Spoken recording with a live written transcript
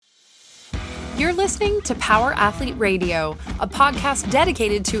You're listening to Power Athlete Radio, a podcast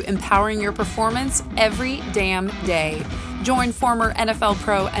dedicated to empowering your performance every damn day. Join former NFL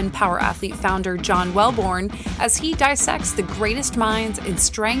pro and Power Athlete founder John Welborn as he dissects the greatest minds in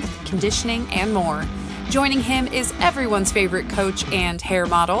strength, conditioning, and more. Joining him is everyone's favorite coach and hair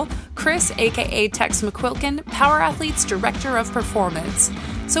model, Chris, aka Tex McQuilkin, Power Athlete's Director of Performance.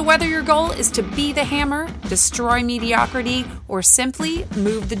 So whether your goal is to be the hammer, destroy mediocrity, or simply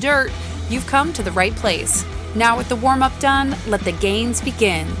move the dirt, you've come to the right place. Now with the warm-up done, let the gains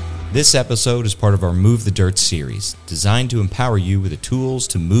begin. This episode is part of our Move the Dirt series, designed to empower you with the tools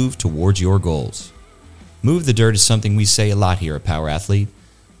to move towards your goals. Move the dirt is something we say a lot here at Power Athlete.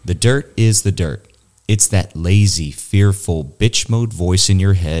 The dirt is the dirt. It's that lazy, fearful, bitch mode voice in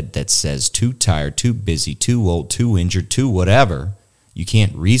your head that says too tired, too busy, too old, too injured, too whatever. You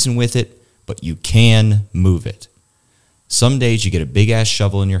can't reason with it, but you can move it. Some days you get a big-ass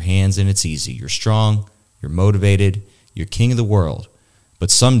shovel in your hands and it's easy. You're strong, you're motivated, you're king of the world.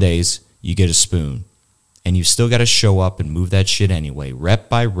 But some days you get a spoon, and you still got to show up and move that shit anyway, rep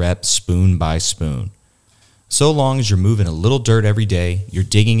by rep, spoon by spoon. So long as you're moving a little dirt every day, you're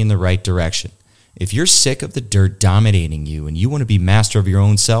digging in the right direction. If you're sick of the dirt dominating you and you want to be master of your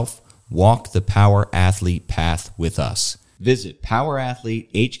own self, walk the Power Athlete path with us. Visit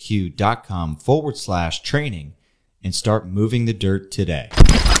powerathletehq.com/training and start moving the dirt today.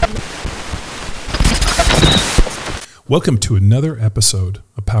 Welcome to another episode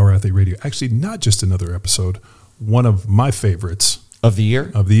of Power Athlete Radio. Actually, not just another episode, one of my favorites Of the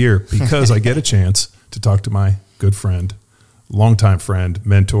year? of the year, because I get a chance to talk to my good friend, longtime friend,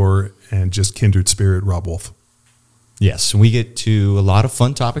 mentor, and just kindred spirit, Robb Wolf. Yes, we get to a lot of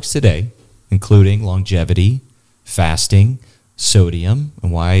fun topics today, including longevity, fasting, sodium,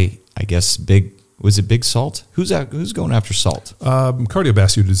 and why, I guess, big salt? Who's going after salt?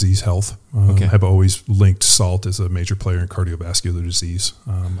 Cardiovascular disease health. Okay. Have always linked salt as a major player in cardiovascular disease.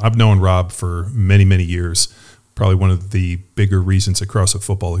 I've known Robb for many, many years. Probably one of the bigger reasons that CrossFit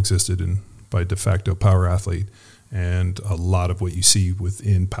football existed and by de facto Power Athlete. And a lot of what you see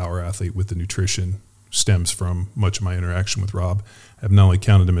within Power Athlete with the nutrition stems from much of my interaction with Robb. I've not only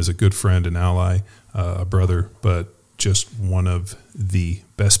counted him as a good friend, an ally, a brother, but just one of the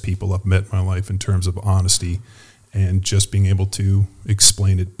best people I've met in my life in terms of honesty and just being able to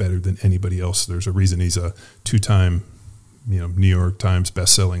explain it better than anybody else. There's a reason he's a two-time, New York Times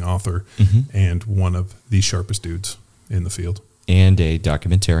best-selling author and one of the sharpest dudes in the field. And a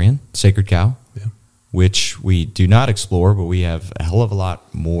documentarian, Sacred Cow, which we do not explore, but we have a hell of a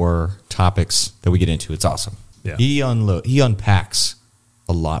lot more topics that we get into. It's awesome. Yeah. He unpacks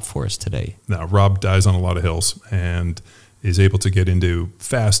a lot for us today. Now, Robb dies on a lot of hills and is able to get into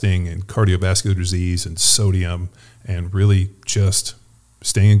fasting and cardiovascular disease and sodium and really just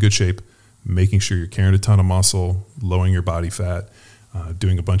staying in good shape, making sure you're carrying a ton of muscle, lowering your body fat,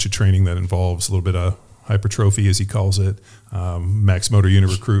 doing a bunch of training that involves a little bit of hypertrophy, as he calls it, max motor unit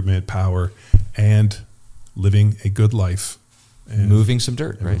recruitment, power, and living a good life. And moving some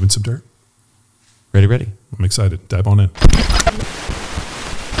dirt, right? Moving some dirt. Ready. I'm excited. Dive on in.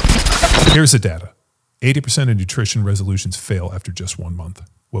 Here's the data. 80% of nutrition resolutions fail after just 1 month.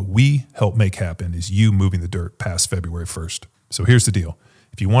 What we help make happen is you moving the dirt past February 1st. So here's the deal.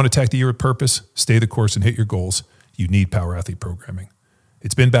 If you want to attack the year with purpose, stay the course, and hit your goals, you need Power Athlete programming.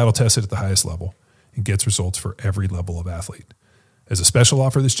 It's been battle tested at the highest level and gets results for every level of athlete. As a special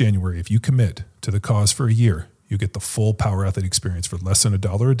offer this January, if you commit to the cause for a year, you get the full Power Athlete experience for less than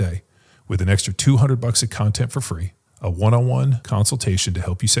 $1 a day with an extra $200 of content for free, a one-on-one consultation to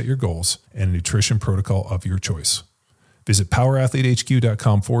help you set your goals, and a nutrition protocol of your choice. Visit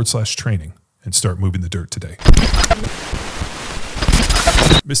powerathletehq.com/training and start moving the dirt today.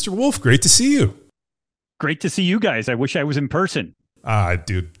 Mr. Wolf, great to see you. Great to see you guys. I wish I was in person.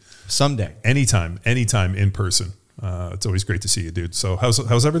 Dude. Someday. Anytime in person. It's always great to see you, dude. So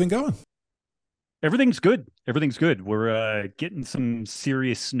how's everything going? Everything's good. We're getting some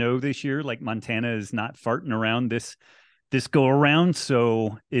serious snow this year. Like Montana is not farting around this go around.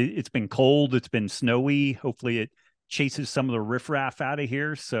 So it's been cold. It's been snowy. Hopefully it chases some of the riffraff out of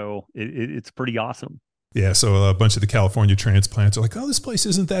here. So it's pretty awesome. Yeah. So a bunch of the California transplants are like, oh, this place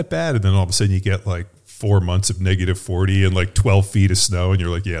isn't that bad. And then all of a sudden you get like 4 months of -40 and like 12 feet of snow. And you're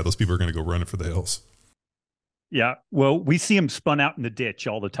like, yeah, those people are going to go running for the hills. Yeah. Well, we see them spun out in the ditch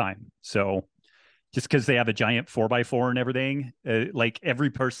all the time. So just because they have a giant 4x4 and everything, like every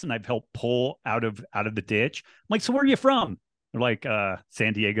person I've helped pull out of the ditch, I'm like, so where are you from? They're like,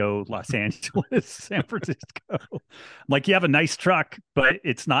 San Diego, Los Angeles, San Francisco. I'm like, you have a nice truck, but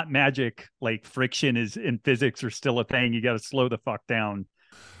it's not magic. Like friction is in physics are still a thing. You got to slow the fuck down.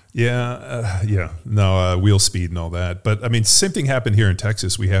 Wheel speed and all that. But I mean, same thing happened here in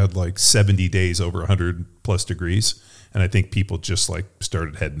Texas. We had like 70 days over 100 plus degrees, and I think people just like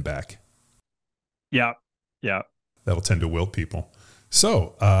started heading back. Yeah. That'll tend to wilt people.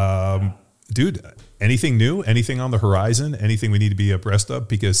 So, dude, anything new? Anything on the horizon? Anything we need to be abreast of?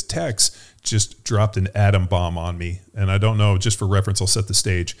 Because Tex just dropped an atom bomb on me, and I don't know. Just for reference, I'll set the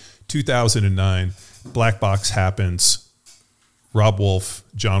stage. 2009, Black Box happens. Rob Wolf,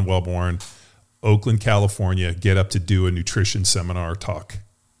 John Wellborn, Oakland, California, get up to do a nutrition seminar talk.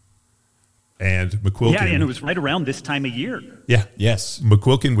 And McQuilkin. Yeah, and it was right around this time of year. Yeah. Yes.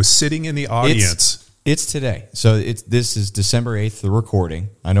 McQuilkin was sitting in the audience. It's today. So this is December 8th, the recording.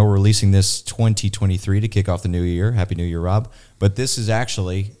 I know we're releasing this 2023 to kick off the new year. Happy New Year, Rob. But this is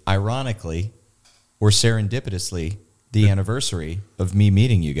actually, ironically, or serendipitously, the anniversary of me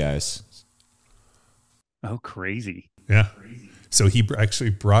meeting you guys. Oh, crazy. Yeah. So he actually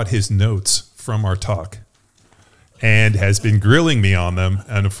brought his notes from our talk and has been grilling me on them.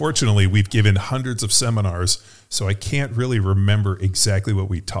 And unfortunately, we've given hundreds of seminars, so I can't really remember exactly what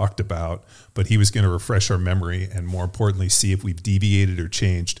we talked about, but he was going to refresh our memory and, more importantly, see if we've deviated or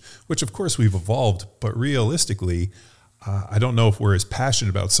changed, which, of course, we've evolved. But realistically, I don't know if we're as passionate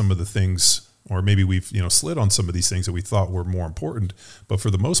about some of the things, or maybe we've slid on some of these things that we thought were more important. But for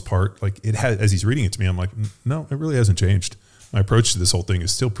the most part, like it has, as he's reading it to me, I'm like, no, it really hasn't changed. My approach to this whole thing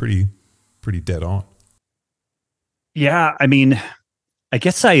is still pretty dead on. Yeah, I mean, I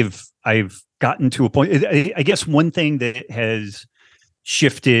guess I've gotten to a point. I guess one thing that has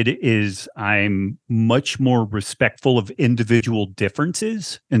shifted is I'm much more respectful of individual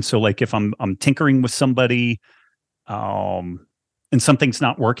differences. And so, like, if I'm tinkering with somebody, and something's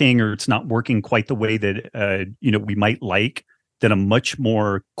not working, or it's not working quite the way that we might like, then I'm much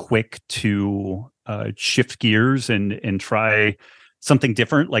more quick to shift gears and try something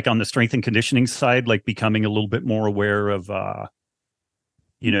different. Like on the strength and conditioning side, like becoming a little bit more aware of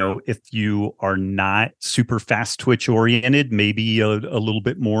if you are not super fast twitch oriented, maybe a little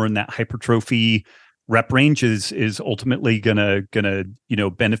bit more in that hypertrophy rep range is ultimately gonna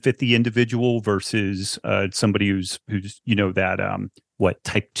benefit the individual versus somebody who's that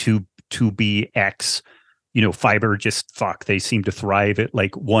type 2BX fiber, just they seem to thrive at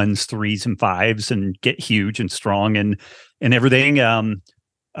like 1s, 3s, and 5s and get huge and strong and everything.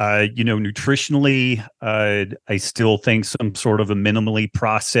 Nutritionally, I still think some sort of a minimally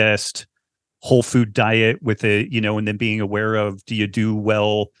processed whole food diet with and then being aware of, do you do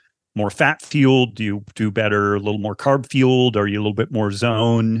well more fat fueled? Do you do better a little more carb fueled? Are you a little bit more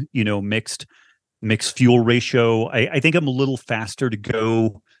zone, mixed fuel ratio? I think I'm a little faster to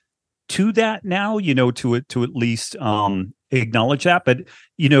go to that now, to at least acknowledge that. But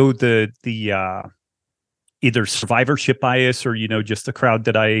the either survivorship bias or just the crowd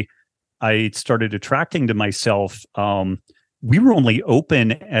that I started attracting to myself. We were only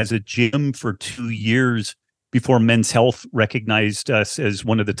open as a gym for 2 years before Men's Health recognized us as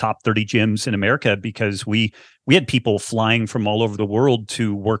one of the top 30 gyms in America, because we had people flying from all over the world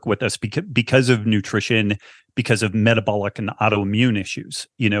to work with us because of nutrition, because of metabolic and autoimmune issues.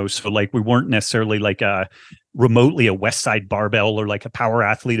 So like we weren't necessarily like remotely a West Side Barbell or like a Power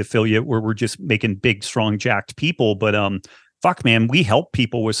Athlete affiliate where we're just making big, strong, jacked people. But fuck, man, we help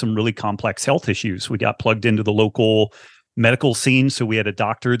people with some really complex health issues. We got plugged into the local medical scene, so we had a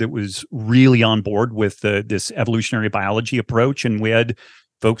doctor that was really on board with this evolutionary biology approach, and we had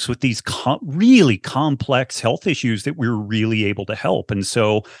folks with these really complex health issues that we were really able to help. And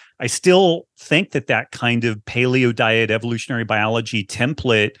so I still think that kind of paleo diet, evolutionary biology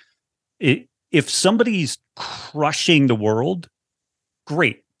template, if somebody's crushing the world,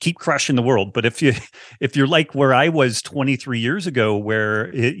 great, keep crushing the world. But if you're like where I was 23 years ago,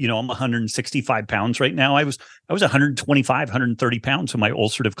 where I'm 165 pounds right now. I was 125, 130 pounds, so my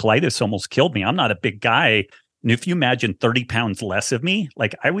ulcerative colitis almost killed me. I'm not a big guy. And if you imagine 30 pounds less of me,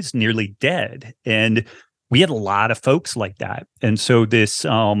 like I was nearly dead. And we had a lot of folks like that. And so this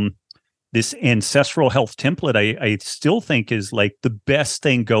ancestral health template, I still think is like the best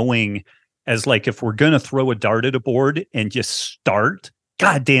thing going, as like, if we're going to throw a dart at a board and just start,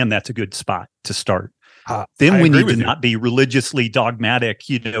 God damn, that's a good spot to start. Then we need to not be religiously dogmatic,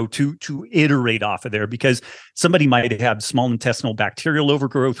 to iterate off of there, because somebody might have small intestinal bacterial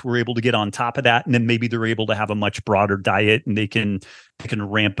overgrowth. We're able to get on top of that. And then maybe they're able to have a much broader diet and they can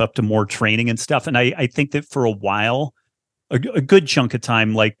ramp up to more training and stuff. And I think that for a while, a good chunk of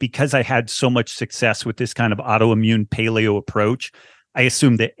time, like because I had so much success with this kind of autoimmune paleo approach, I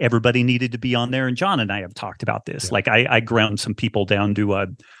assumed that everybody needed to be on there. And John and I have talked about this. Yeah. Like I ground some people down to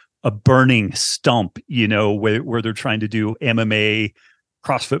a burning stump, where they're trying to do MMA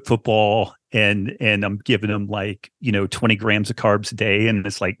CrossFit football and I'm giving them like, 20 grams of carbs a day. And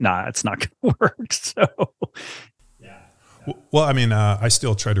it's like, nah, it's not going to work. So, yeah. Well, I mean, I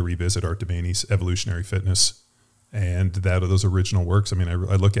still try to revisit Art DeManey's Evolutionary Fitness and those original works. I mean, I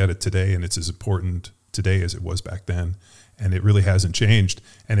look at it today and it's as important today as it was back then. And it really hasn't changed.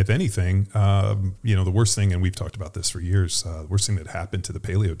 And if anything, the worst thing, and we've talked about this for years, the worst thing that happened to the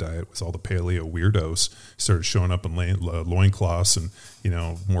paleo diet was all the paleo weirdos started showing up in loincloths and,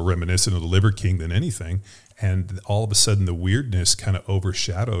 more reminiscent of the Liver King than anything. And all of a sudden the weirdness kind of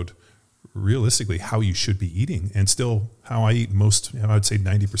overshadowed realistically how you should be eating. And still how I eat I'd say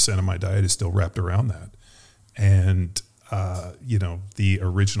 90% of my diet is still wrapped around that. And the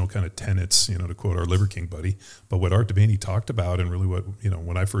original kind of tenets, to quote our Liver King buddy, but what Art DeManey talked about and really what,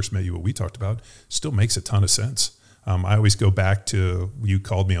 when I first met you, what we talked about still makes a ton of sense. I always go back to, you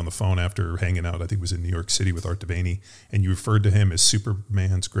called me on the phone after hanging out, I think it was in New York City with Art DeManey, and you referred to him as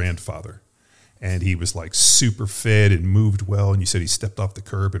Superman's grandfather. And he was like super fit and moved well. And you said he stepped off the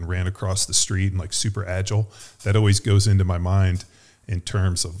curb and ran across the street and like super agile. That always goes into my mind in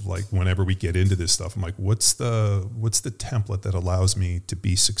terms of like, whenever we get into this stuff, I'm like, what's the template that allows me to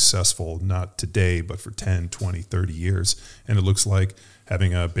be successful, not today, but for 10, 20, 30 years. And it looks like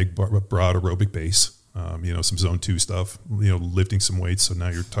having a big, broad aerobic base, some zone 2 stuff, lifting some weights. So now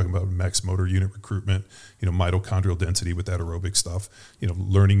you're talking about max motor unit recruitment, mitochondrial density with that aerobic stuff,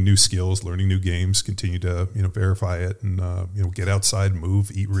 learning new skills, learning new games, continue to, verify it and, get outside,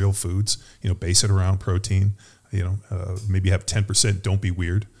 move, eat real foods, base it around protein. Maybe have 10%, don't be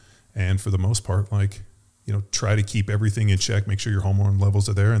weird. And for the most part, try to keep everything in check, make sure your hormone levels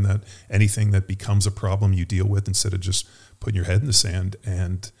are there and that anything that becomes a problem you deal with instead of just putting your head in the sand.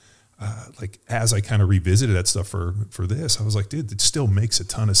 And as I kind of revisited that stuff for this, I was like, dude, it still makes a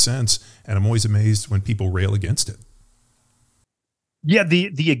ton of sense. And I'm always amazed when people rail against it. Yeah,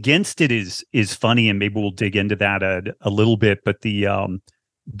 the against it is funny, and maybe we'll dig into that a little bit, but the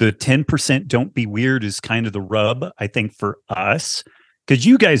 10% don't be weird is kind of the rub, I think, for us, because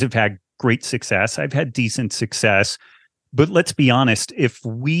you guys have had great success. I've had decent success, but let's be honest, if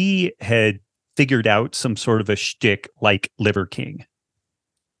we had figured out some sort of a shtick like Liver King,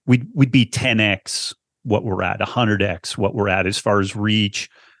 we'd be 10x what we're at, 100x what we're at as far as reach,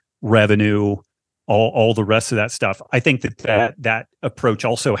 revenue, all the rest of that stuff. I think that approach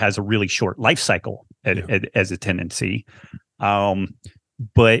also has a really short life cycle as a tendency.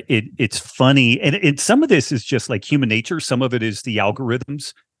 But it's funny. And some of this is just like human nature. Some of it is the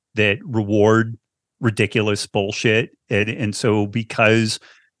algorithms that reward ridiculous bullshit. And so because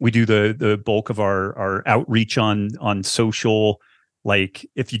we do the bulk of our outreach on social, like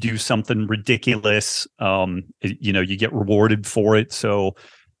if you do something ridiculous, you get rewarded for it. So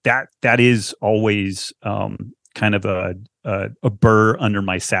that is always kind of a burr under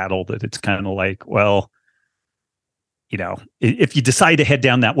my saddle, that it's kind of like, well, if you decide to head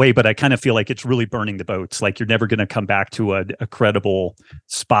down that way, but I kind of feel like it's really burning the boats. Like you're never going to come back to a credible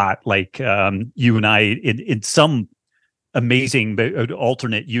spot. Like you and I in some amazing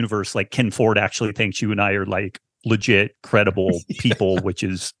alternate universe, like Ken Ford actually thinks you and I are like legit credible people, which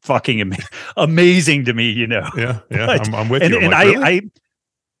is fucking amazing to me, Yeah. But, I'm with you. And like, really?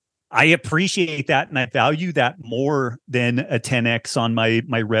 I appreciate that, and I value that more than a 10x on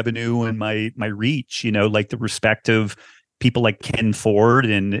my revenue and my reach. Like the respect of people like Ken Ford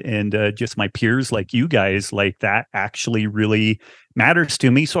and just my peers like you guys. Like that actually really matters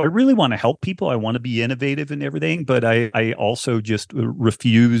to me. So I really want to help people. I want to be innovative and everything, but I also just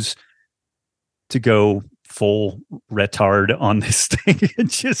refuse to go full retard on this thing and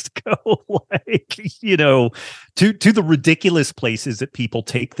just go like, to the ridiculous places that people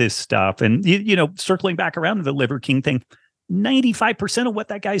take this stuff. And, circling back around to the Liver King thing, 95% of what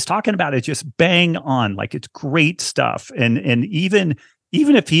that guy's talking about is just bang on. Like it's great stuff. And even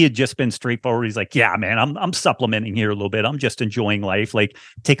if he had just been straightforward, he's like, yeah, man, I'm supplementing here a little bit. I'm just enjoying life. Like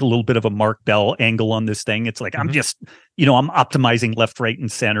take a little bit of a Mark Bell angle on this thing. It's like, I'm just, I'm optimizing left, right, and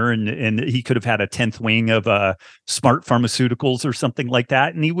center. And he could have had a 10th wing of Smart Pharmaceuticals or something like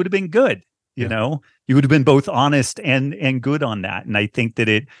that. And he would have been good. He would have been both honest and good on that. And I think that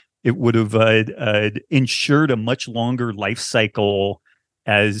it would have ensured a much longer life cycle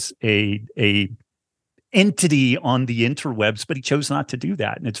as a entity on the interwebs, but he chose not to do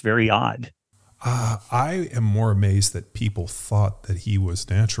that, and it's very odd. I am more amazed that people thought that he was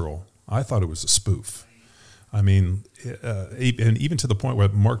natural. I thought it was a spoof. I mean, and even to the point where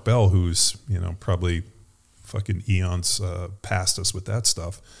Mark Bell, who's probably fucking eons past us with that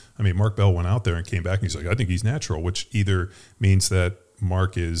stuff. I mean, Mark Bell went out there and came back and he's like, I think he's natural, which either means that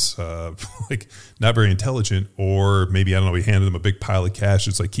Mark is like not very intelligent, or maybe, I don't know, he handed him a big pile of cash.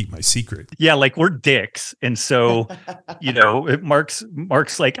 It's like, keep my secret. Yeah, like we're dicks. And so,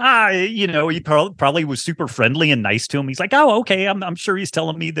 Mark's like, he probably was super friendly and nice to him. He's like, oh, okay, I'm sure he's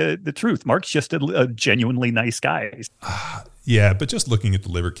telling me the truth. Mark's just a genuinely nice guy. Yeah, but just looking at the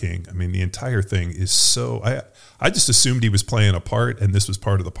Liver King, I mean, the entire thing is so, I just assumed he was playing a part, and this was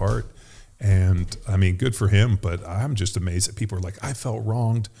part of the part. And I mean, good for him, but I'm just amazed that people are like, I felt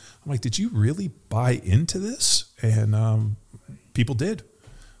wronged. I'm like, did you really buy into this? And people did,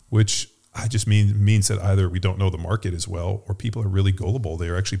 which I just means that either we don't know the market as well, or people are really gullible.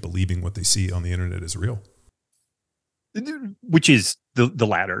 They're actually believing what they see on the internet is real. Which is the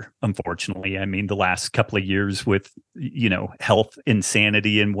latter, unfortunately. I mean, the last couple of years with, health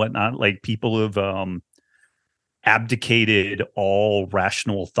insanity and whatnot, like people have abdicated all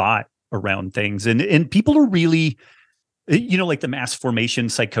rational thought around things. And people are really, like the mass formation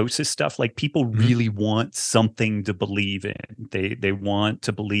psychosis stuff, like people really want something to believe in. They want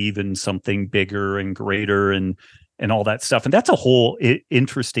to believe in something bigger and greater and all that stuff. And that's a whole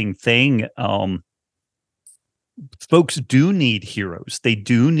interesting thing. Folks do need heroes. They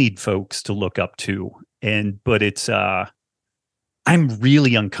do need folks to look up to. But it's, I'm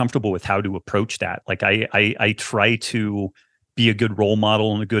really uncomfortable with how to approach that. Like I try to be a good role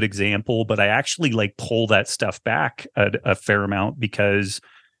model and a good example, but I actually like pull that stuff back a fair amount, because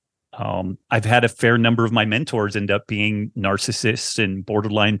I've had a fair number of my mentors end up being narcissists and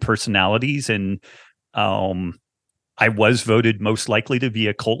borderline personalities. And I was voted most likely to be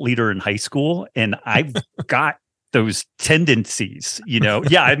a cult leader in high school, and I've got those tendencies,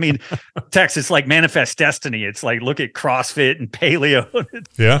 Yeah, I mean, Tex, it's like manifest destiny. It's like, look at CrossFit and paleo.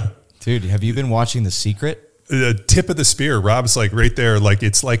 Yeah. Dude, have you been watching The Secret? The tip of the spear. Rob's like right there. Like,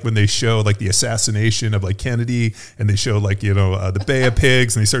 it's like when they show like the assassination of like Kennedy, and they show like, the Bay of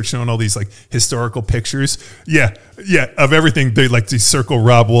Pigs, and they start showing all these like historical pictures. Yeah. Of everything. They like to circle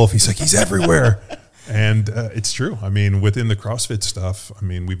Rob Wolf. He's like, he's everywhere. And it's true. I mean, within the CrossFit stuff, I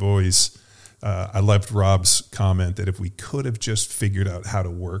mean, we've always, I loved Rob's comment that if we could have just figured out how to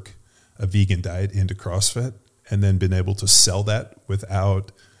work a vegan diet into CrossFit and then been able to sell that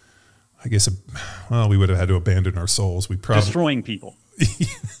without, I guess, we would have had to abandon our souls. We probably destroying people.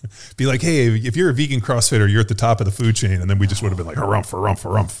 Be like, hey, if you're a vegan CrossFitter, you're at the top of the food chain, and then we just would have been like, harumph, harumph,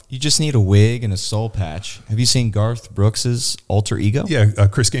 harumph. You just need a wig and a soul patch. Have you seen Garth Brooks's Alter Ego? Yeah,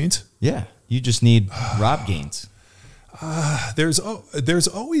 Chris Gaines. Yeah, you just need Rob Gaines. There's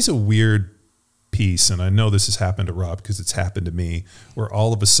always a weird piece, and I know this has happened to Rob because it's happened to me, where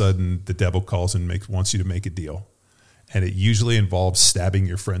all of a sudden the devil calls and wants you to make a deal. And it usually involves stabbing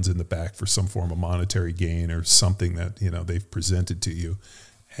your friends in the back for some form of monetary gain or something that, they've presented to you.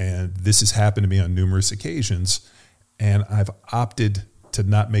 And this has happened to me on numerous occasions. And I've opted to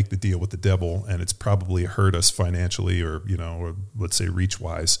not make the deal with the devil. And it's probably hurt us financially or let's say reach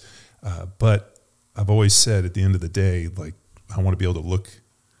wise. But I've always said at the end of the day, like, I want to be able to look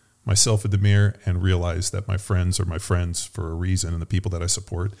myself in the mirror and realize that my friends are my friends for a reason, and the people that I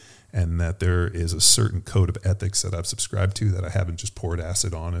support, and that there is a certain code of ethics that I've subscribed to that I haven't just poured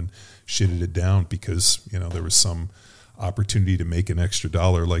acid on and shitted it down because, there was some opportunity to make an extra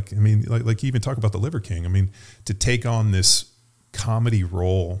dollar. Like, I mean, like you even talk about the Liver King. I mean, to take on this comedy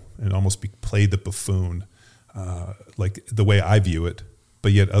role and almost play the buffoon, like the way I view it,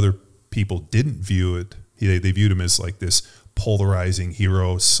 but yet other people didn't view it. They viewed him as like this polarizing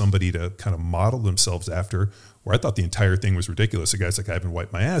hero, somebody to kind of model themselves after, where I thought the entire thing was ridiculous. The guy's like, I haven't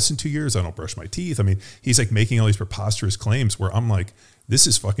wiped my ass in 2 years. I don't brush my teeth. I mean, he's like making all these preposterous claims where I'm like, this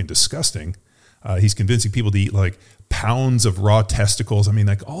is fucking disgusting. He's convincing people to eat like pounds of raw testicles. I mean,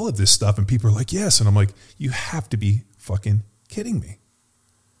 like all of this stuff. And people are like, yes. And I'm like, you have to be fucking kidding me.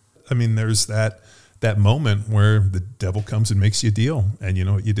 I mean, there's that moment where the devil comes and makes you a deal. And you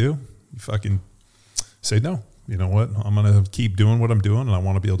know what you do? You fucking say no. You know what? I'm going to keep doing what I'm doing, and I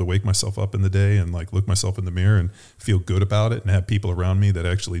want to be able to wake myself up in the day and like look myself in the mirror and feel good about it and have people around me that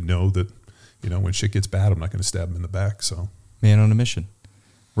actually know that, when shit gets bad, I'm not going to stab them in the back. So, man on a mission.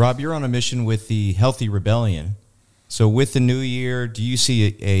 Rob, you're on a mission with the Healthy Rebellion. So with the new year, do you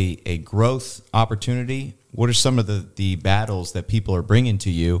see a growth opportunity? What are some of the battles that people are bringing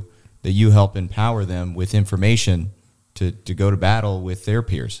to you that you help empower them with information to go to battle with their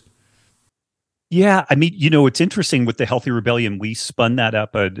peers? Yeah, I mean, it's interesting with the Healthy Rebellion. We spun that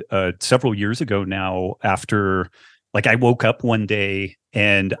up several years ago now after, like, I woke up one day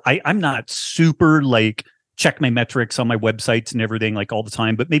and I'm not super, like, check my metrics on my websites and everything, like, all the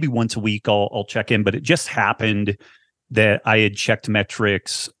time, but maybe once a week I'll check in. But it just happened that I had checked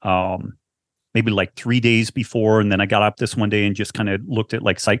metrics maybe like 3 days before. And then I got up this one day and just kind of looked at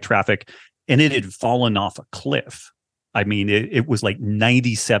like site traffic, and it had fallen off a cliff. I mean, it was like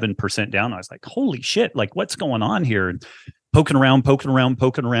 97% down. I was like, holy shit, like what's going on here? And poking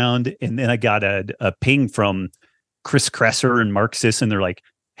around. And then I got a ping from Chris Kresser and Mark Sisson. They're like,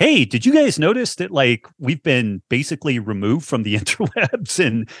 hey, did you guys notice that like we've been basically removed from the interwebs?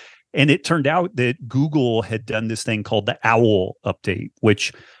 And it turned out that Google had done this thing called the OWL update,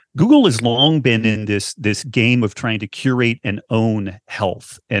 which Google has long been in this game of trying to curate and own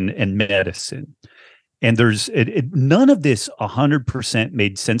health and medicine. And there's none of this 100%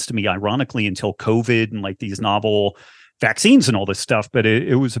 made sense to me, ironically, until COVID and like these novel vaccines and all this stuff. But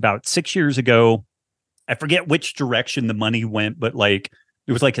it was about 6 years ago. I forget which direction the money went, but like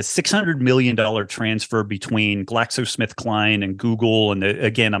it was like a $600 million transfer between GlaxoSmithKline and Google. And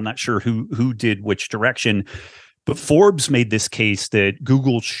again, I'm not sure who did which direction. But Forbes made this case that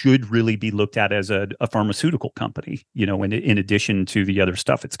Google should really be looked at as a pharmaceutical company, you know, in addition to the other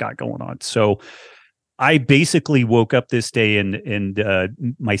stuff it's got going on. So I basically woke up this day and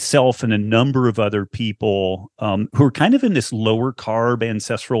myself and a number of other people who are kind of in this lower carb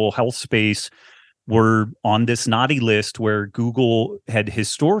ancestral health space were on this naughty list where Google had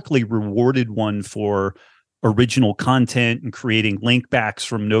historically rewarded one for original content and creating link backs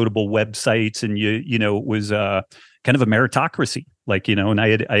from notable websites. And you know, it was kind of a meritocracy, like, you know, and I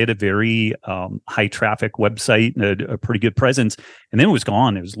had a very high traffic website and a pretty good presence. And then it was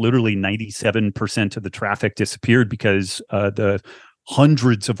gone. It was literally 97% of the traffic disappeared because the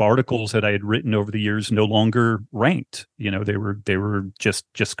hundreds of articles that I had written over the years no longer ranked. You know, they were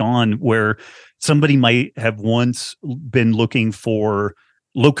just gone, where somebody might have once been looking for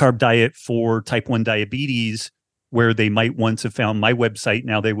low carb diet for type 1 diabetes, where they might once have found my website.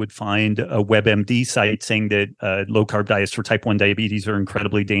 Now they would find a WebMD site saying that low carb diets for type 1 diabetes are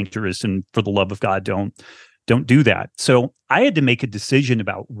incredibly dangerous, and for the love of God, don't do that. So I had to make a decision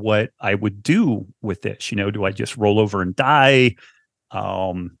about what I would do with this. You know, do I just roll over and die?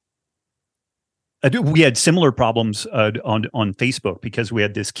 We had similar problems on Facebook because we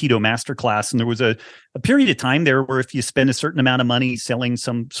had this keto masterclass, and there was a period of time there where if you spend a certain amount of money selling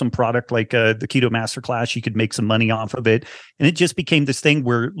some product like the keto masterclass, you could make some money off of it. And it just became this thing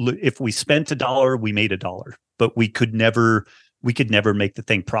where if we spent $1, we made $1, but we could never make the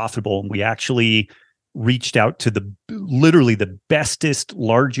thing profitable. And we actually reached out to literally the bestest,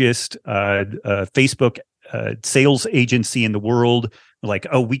 largest Facebook sales agency in the world. Like,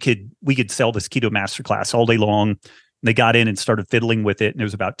 oh, we could sell this keto masterclass all day long. And they got in and started fiddling with it. And it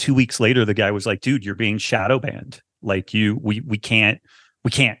was about 2 weeks later, the guy was like, dude, you're being shadow banned. Like we can't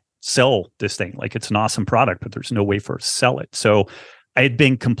sell this thing. Like, it's an awesome product, but there's no way for us to sell it. So I had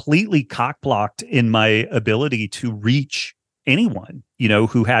been completely cock-blocked in my ability to reach anyone, you know,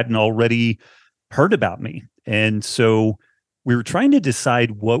 who hadn't already heard about me. And so we were trying to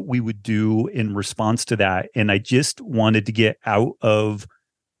decide what we would do in response to that. And I just wanted to get out of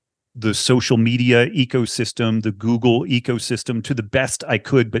the social media ecosystem, the Google ecosystem, to the best I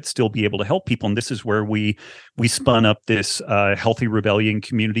could, but still be able to help people. And this is where we spun up this Healthy Rebellion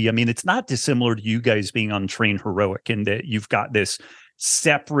community. I mean, it's not dissimilar to you guys being on Train Heroic, in that you've got this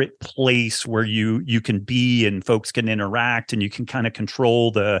separate place where you can be and folks can interact, and you can kind of control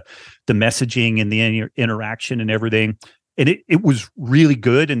the messaging and the interaction and everything. And it was really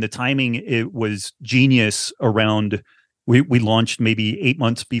good. And the timing, it was genius around, we launched maybe 8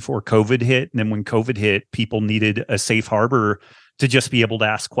 months before COVID hit. And then when COVID hit, people needed a safe harbor to just be able to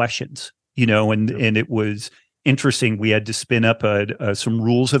ask questions, you know, and it was interesting. We had to spin up some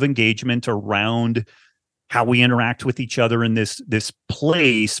rules of engagement around how we interact with each other in this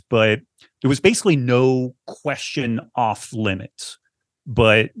place, but there was basically no question off limits.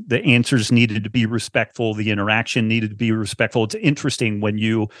 But the answers needed to be respectful. The interaction needed to be respectful. It's interesting when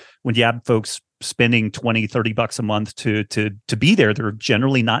you have folks spending $20-$30 a month to be there, they're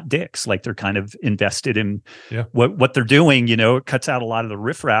generally not dicks. Like, they're kind of invested in what they're doing. You know, it cuts out a lot of the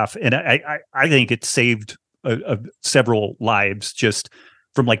riffraff. And I think it saved several lives just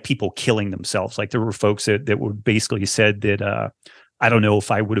from like people killing themselves. Like, there were folks that were basically said that I don't know if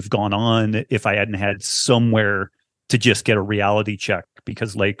I would have gone on if I hadn't had somewhere to just get a reality check,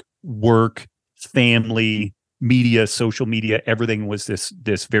 because like work, family, media, social media, everything was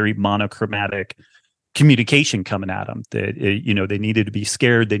this very monochromatic communication coming at them, that you know, they needed to be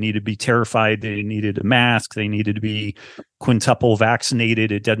scared, they needed to be terrified, they needed a mask, they needed to be quintuple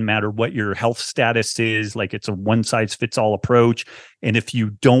vaccinated. It doesn't matter what your health status is. Like, it's a one size fits all approach. And if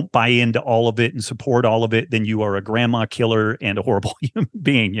you don't buy into all of it and support all of it, then you are a grandma killer and a horrible human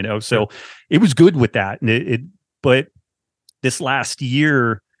being, you know? So it was good with that. And but this last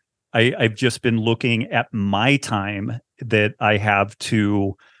year, I've just been looking at my time that I have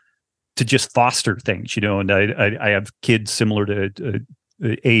to just foster things, and I have kids similar to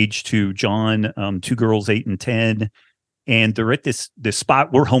age to John, 2 girls, 8 and 10. And they're at this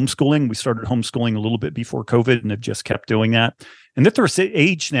spot. We're homeschooling. We started homeschooling a little bit before COVID and have just kept doing that. And that they're at an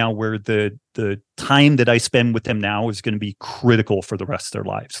age now where the time that I spend with them now is going to be critical for the rest of their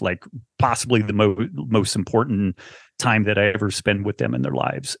lives, like possibly the most important time that I ever spend with them in their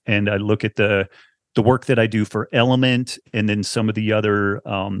lives. And I look at the work that I do for Element, and then some of the other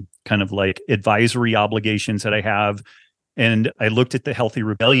kind of like advisory obligations that I have. And I looked at the Healthy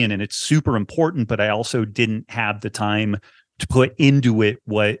Rebellion, and it's super important, but I also didn't have the time to put into it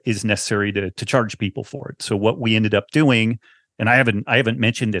what is necessary to charge people for it. So what we ended up doing, and I haven't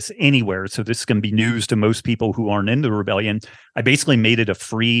mentioned this anywhere, so this is going to be news to most people who aren't in the rebellion. I basically made it a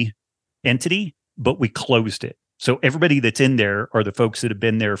free entity, but we closed it. So everybody that's in there are the folks that have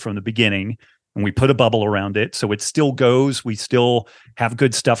been there from the beginning, and we put a bubble around it. So it still goes. We still have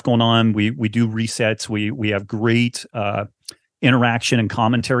good stuff going on. We do resets. We have great interaction and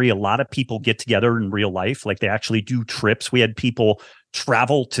commentary. A lot of people get together in real life. Like they actually do trips. We had people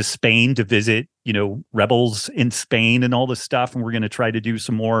travel to Spain to visit, rebels in Spain and all this stuff. And we're going to try to do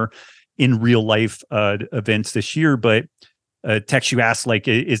some more in real life events this year. But Tex, you asked, like,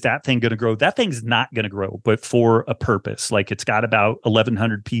 is that thing going to grow? That thing's not going to grow, but for a purpose. Like it's got about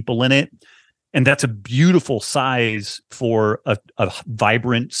 1,100 people in it. And that's a beautiful size for a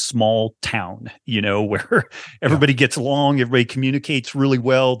vibrant small town, where everybody gets along, everybody communicates really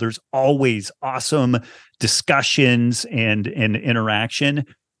well. There's always awesome discussions and interaction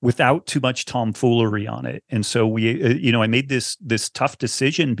without too much tomfoolery on it. And so I made this tough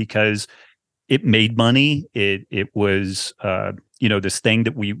decision because it made money. It was, this thing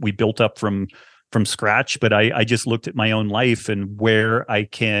that we built up from scratch. But I just looked at my own life and where I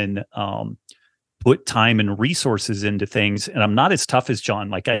can, put time and resources into things. And I'm not as tough as John.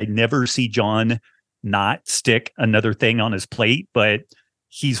 Like I never see John not stick another thing on his plate, but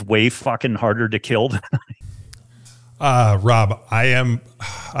he's way fucking harder to kill than Rob, I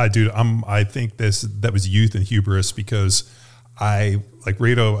think that was youth and hubris, because I like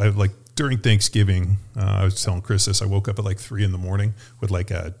Rado. During Thanksgiving, I was telling Chris this, I woke up at like 3 a.m. with like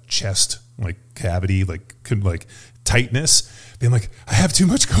a chest, like cavity, like tightness, being like, I have too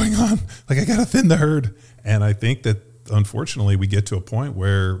much going on. Like I got to thin the herd. And I think that unfortunately we get to a point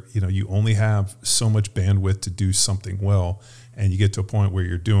where, you only have so much bandwidth to do something well. And you get to a point where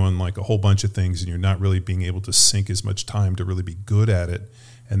you're doing like a whole bunch of things and you're not really being able to sink as much time to really be good at it.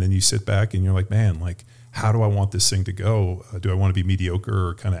 And then you sit back and you're like, man, like, how do I want this thing to go? Do I want to be mediocre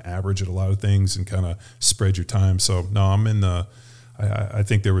or kind of average at a lot of things and kind of spread your time? So no, I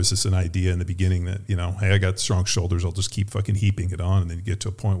think there was an idea in the beginning that, hey, I got strong shoulders. I'll just keep fucking heaping it on. And then you get to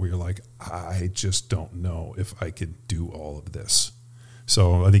a point where you're like, I just don't know if I could do all of this.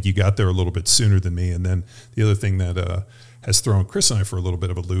 So I think you got there a little bit sooner than me. And then the other thing that has thrown Chris and I for a little bit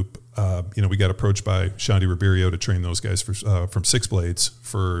of a loop, we got approached by Shandy Ribeiro to train those guys from Six Blades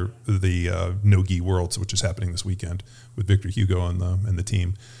for the No-Gi Worlds, which is happening this weekend with Victor Hugo and the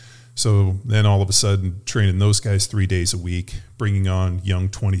team. So then all of a sudden training those guys 3 days a week, bringing on young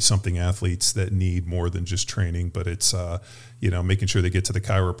 20-something athletes that need more than just training, but it's, making sure they get to the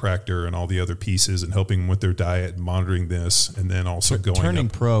chiropractor and all the other pieces and helping them with their diet and monitoring this. And then also turning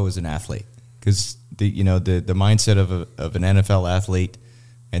pro as an athlete, because the mindset of an NFL athlete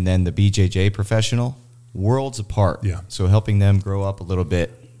and then the BJJ professional, worlds apart. Yeah. So helping them grow up a little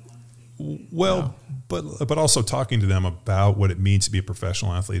bit. Well, but also talking to them about what it means to be a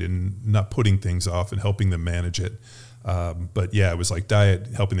professional athlete and not putting things off and helping them manage it. But yeah, it was like diet,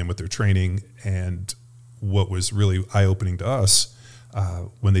 helping them with their training. And what was really eye-opening to us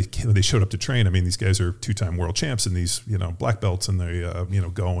when they showed up to train, I mean, these guys are 2-time world champs and these, black belts, and they,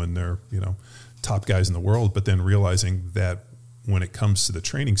 go and they're, top guys in the world. But then realizing that when it comes to the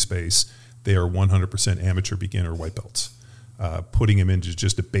training space, they are 100% amateur beginner white belts. Putting them into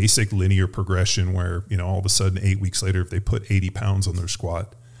just a basic linear progression where, all of a sudden 8 weeks later, if they put 80 pounds on their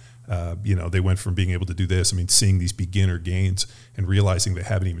squat, they went from being able to do this. I mean, seeing these beginner gains and realizing they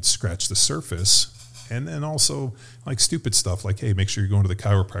haven't even scratched the surface. And then also like stupid stuff like, hey, make sure you're going to the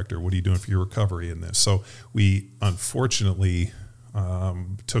chiropractor. What are you doing for your recovery in this? So we unfortunately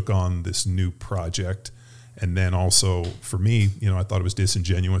took on this new project. And then also for me, I thought it was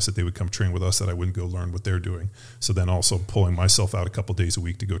disingenuous that they would come train with us, that I wouldn't go learn what they're doing. So then also pulling myself out a couple days a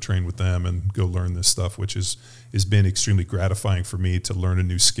week to go train with them and go learn this stuff, which has been extremely gratifying for me to learn a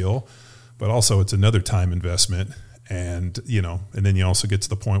new skill. But also it's another time investment. And, and then you also get to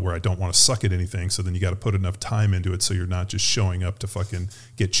the point where I don't want to suck at anything. So then you got to put enough time into it so you're not just showing up to fucking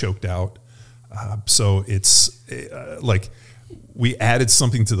get choked out. So it's like we added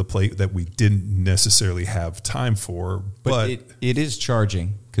something to the plate that we didn't necessarily have time for. But it is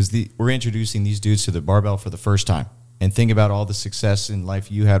charging because we're introducing these dudes to the barbell for the first time. And think about all the success in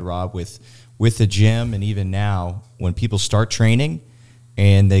life you had, Rob, with the gym, and even now when people start training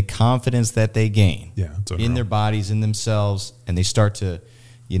and the confidence that they gain in their bodies, in themselves, and they start to,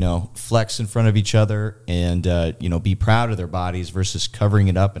 flex in front of each other and, be proud of their bodies versus covering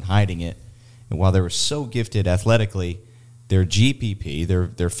it up and hiding it. And while they were so gifted athletically, their GPP,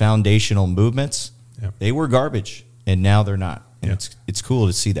 their foundational movements, they were garbage, and now they're not. And it's cool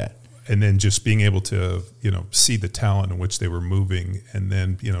to see that. And then just being able to, see the talent in which they were moving, and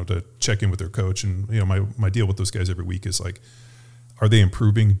then, to check in with their coach. And, my deal with those guys every week is like, are they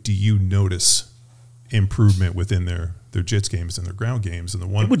improving? Do you notice improvement within their jits games and their ground games? And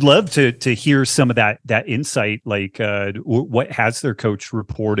I would love to hear some of that insight, like what has their coach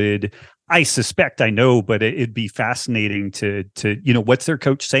reported? I suspect I know, but it'd be fascinating to what's their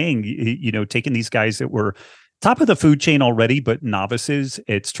coach saying, taking these guys that were top of the food chain already, but novices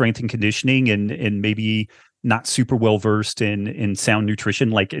at strength and conditioning and maybe not super well versed in sound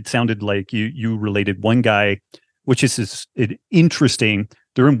nutrition. Like it sounded like you related one guy, which is interesting.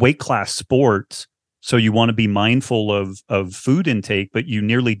 They're in weight class sports. So you want to be mindful of food intake, but you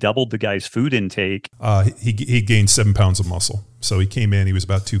nearly doubled the guy's food intake. He gained 7 pounds of muscle. So he came in, he was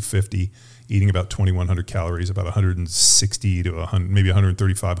about 250, eating about 2,100 calories, about 160 to 100, maybe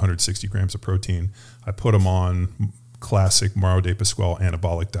 135, 160 grams of protein. I put him on classic Mauro de Pasquale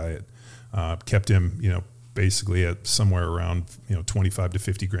anabolic diet. Kept him, basically at somewhere around, 25 to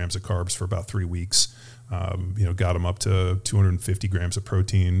 50 grams of carbs for about 3 weeks. Got him up to 250 grams of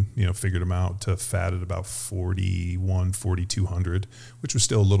protein, figured him out to fat at about 4,200, which was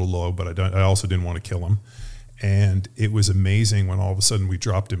still a little low, but I also didn't want to kill him. And it was amazing when all of a sudden we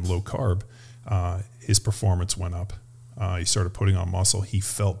dropped him low carb, his performance went up. He started putting on muscle. He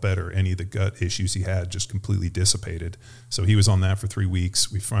felt better. Any of the gut issues he had just completely dissipated. So he was on that for 3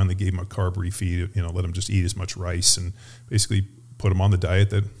 weeks. We finally gave him a carb refeed, let him just eat as much rice and basically put him on the diet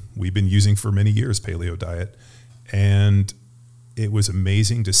that we've been using for many years, paleo diet. And it was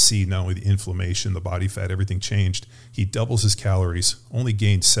amazing to see not only the inflammation, the body fat, everything changed. He doubles his calories, only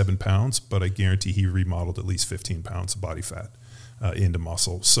gained 7 pounds, but I guarantee he remodeled at least 15 pounds of body fat into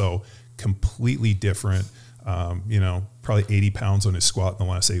muscle. So completely different. Probably 80 pounds on his squat in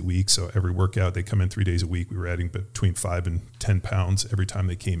the last 8 weeks. So every workout, they come in 3 days a week. We were adding between 5 and 10 pounds every time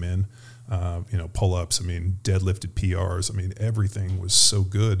they came in. Pull-ups, deadlifted PRs. Everything was so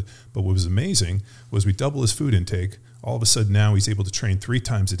good. But what was amazing was we double his food intake. All of a sudden now he's able to train 3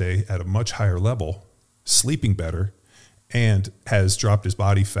 times a day at a much higher level, sleeping better, and has dropped his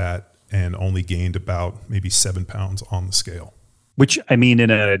body fat and only gained about maybe 7 pounds on the scale. Which,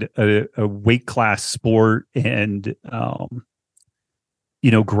 in a weight class sport and,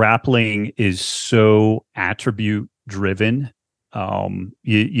 grappling is so attribute driven.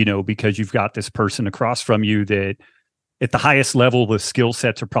 Because you've got this person across from you that at the highest level, the skill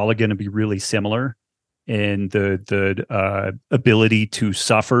sets are probably going to be really similar, and the ability to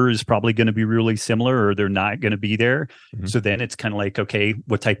suffer is probably going to be really similar, or they're not going to be there. Mm-hmm. So then it's kind of like, okay,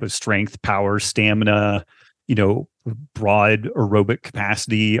 what type of strength, power, stamina, broad aerobic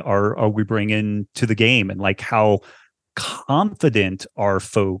capacity are we bringing to the game? And like, how confident are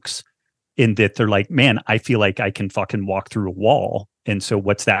folks in that they're like, man, I feel like I can fucking walk through a wall. And so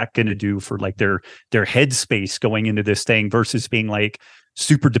what's that going to do for like their headspace going into this thing versus being like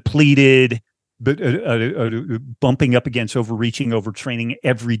super depleted, but bumping up against overreaching, overtraining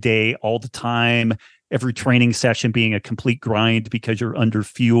every day, all the time, every training session being a complete grind because you're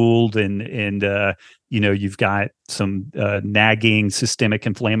underfueled and you've got some nagging systemic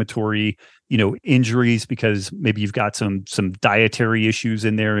inflammatory injuries because maybe you've got some dietary issues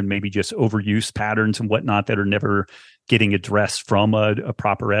in there and maybe just overuse patterns and whatnot that are never getting addressed from a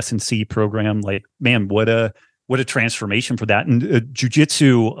proper S&C program. Like, man, what a transformation for that. And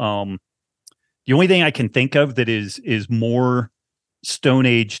jujitsu, the only thing I can think of that is more Stone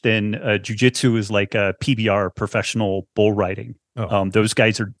Age than jujitsu is like a PBR, professional bull riding. Oh. Those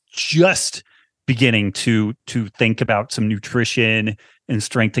guys are just beginning to think about some nutrition and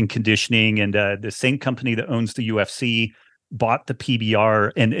strength and conditioning. And the same company that owns the UFC bought the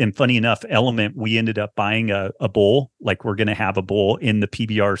PBR. And funny enough, Element, we ended up buying a bull. Like, we're going to have a bull in the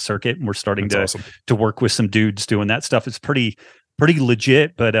PBR circuit, and we're starting to work with some dudes doing that stuff. It's pretty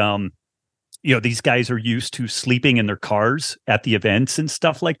legit, but these guys are used to sleeping in their cars at the events and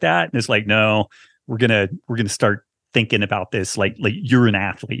stuff like that. And it's like, no, we're gonna start thinking about this like you're an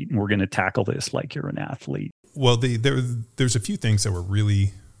athlete, and we're going to tackle this like you're an athlete? Well, there's a few things that were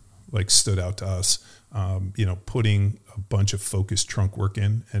really like stood out to us. Putting a bunch of focused trunk work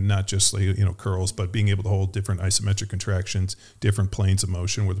in, and not just like, curls, but being able to hold different isometric contractions, different planes of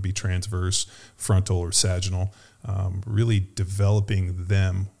motion, whether it be transverse, frontal, or sagittal, really developing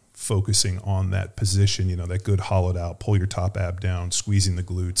them, focusing on that position, that good hollowed out, pull your top ab down, squeezing the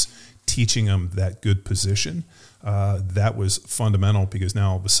glutes, teaching them that good position. That was fundamental, because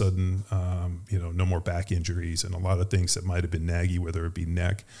now all of a sudden, no more back injuries, and a lot of things that might have been naggy, whether it be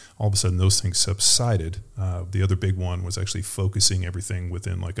neck, all of a sudden those things subsided. The other big one was actually focusing everything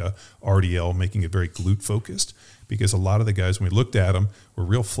within like a RDL, making it very glute focused, because a lot of the guys, when we looked at them, were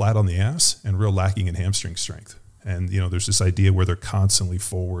real flat on the ass and real lacking in hamstring strength. And, there's this idea where they're constantly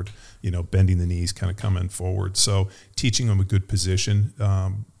forward, bending the knees, kind of coming forward. So teaching them a good position.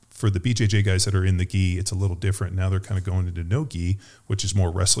 For the BJJ guys that are in the gi, it's a little different. Now they're kind of going into no gi, which is more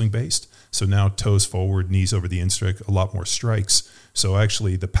wrestling based. So now toes forward, knees over the instep, a lot more strikes. So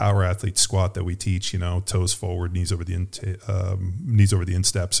actually the power athlete squat that we teach, toes forward, knees over the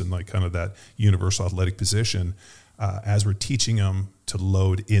insteps, and like kind of that universal athletic position. As we're teaching them to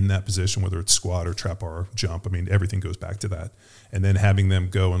load in that position, whether it's squat or trap bar, jump, everything goes back to that. And then having them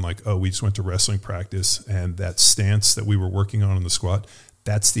go and like, oh, we just went to wrestling practice, and that stance that we were working on in the squat,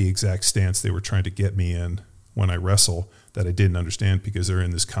 that's the exact stance they were trying to get me in when I wrestle, that I didn't understand, because they're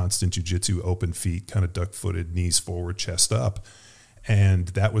in this constant jiu-jitsu, open feet, kind of duck-footed, knees forward, chest up. And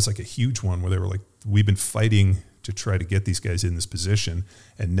that was like a huge one, where they were like, we've been fighting to try to get these guys in this position,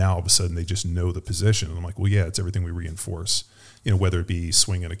 and now all of a sudden they just know the position. And I'm like, well, yeah, it's everything we reinforce, whether it be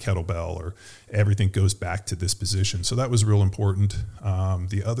swinging a kettlebell, or everything goes back to this position. So that was real important.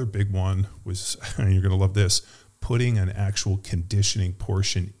 The other big one was, and you're going to love this, putting an actual conditioning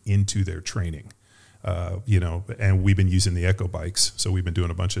portion into their training. And we've been using the Echo bikes. So we've been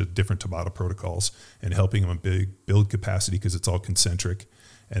doing a bunch of different Tabata protocols and helping them build capacity, because it's all concentric,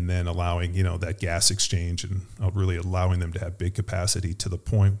 and then allowing, that gas exchange, and really allowing them to have big capacity, to the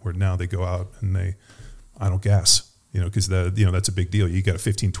point where now they go out and I don't gas, because that's a big deal. You got a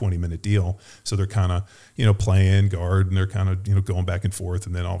 15, 20-minute deal. So they're kind of, playing guard, and they're kind of, going back and forth.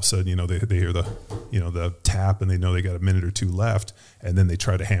 And then all of a sudden, they hear the, the tap, and they know they got a minute or two left, and then they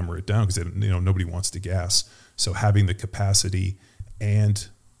try to hammer it down, because nobody wants to gas. So having the capacity and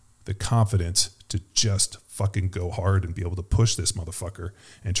the confidence to just fucking go hard and be able to push this motherfucker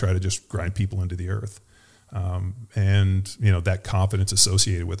and try to just grind people into the earth. And that confidence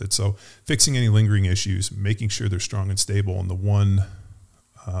associated with it. So fixing any lingering issues, making sure they're strong and stable. And the one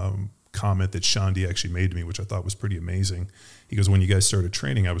comment that Shandy actually made to me, which I thought was pretty amazing, he goes, when you guys started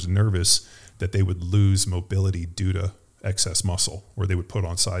training, I was nervous that they would lose mobility due to excess muscle, or they would put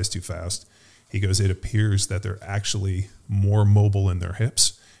on size too fast. He goes, it appears that they're actually more mobile in their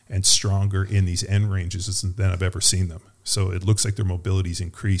hips and stronger in these end ranges than I've ever seen them. So it looks like their mobility's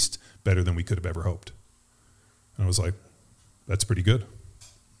increased better than we could have ever hoped. And I was like, that's pretty good.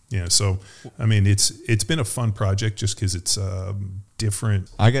 Yeah. So, it's been a fun project, just because it's different.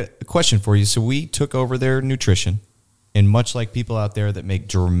 I got a question for you. So we took over their nutrition, and much like people out there that make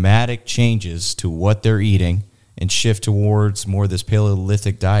dramatic changes to what they're eating and shift towards more of this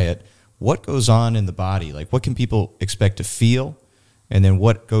Paleolithic diet, what goes on in the body? Like, what can people expect to feel? And then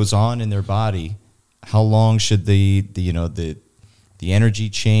what goes on in their body? How long should the energy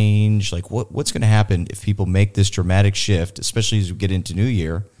change? Like, what's going to happen if people make this dramatic shift, especially as we get into New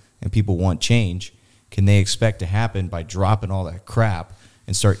Year and people want change? Can they expect to happen by dropping all that crap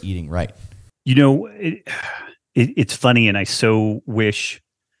and start eating right? It's funny, and I so wish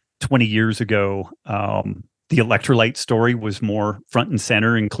 20 years ago the electrolyte story was more front and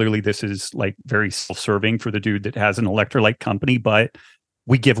center, and clearly this is like very self-serving for the dude that has an electrolyte company, but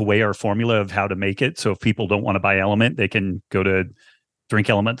we give away our formula of how to make it. So if people don't want to buy Element, they can go to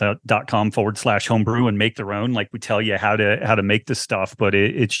drinkelement.com/homebrew and make their own. Like, we tell you how to make this stuff, but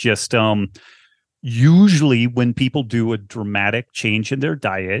it's just usually when people do a dramatic change in their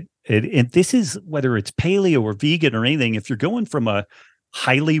diet, and this is whether it's paleo or vegan or anything, if you're going from a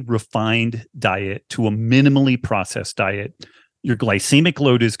highly refined diet to a minimally processed diet, your glycemic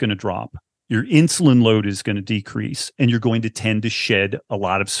load is going to drop, your insulin load is going to decrease, and you're going to tend to shed a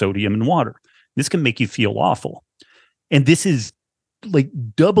lot of sodium and water. This can make you feel awful. And this is like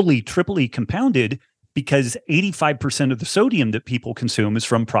doubly, triply compounded because 85% of the sodium that people consume is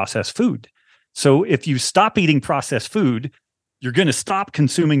from processed food. So if you stop eating processed food, you're going to stop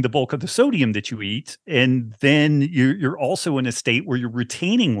consuming the bulk of the sodium that you eat. And then you're also in a state where you're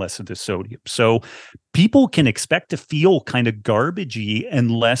retaining less of the sodium. So people can expect to feel kind of garbagey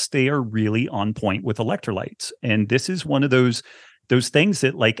unless they are really on point with electrolytes. And this is one of those things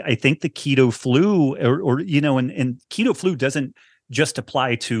that, like, I think the keto flu or and keto flu doesn't just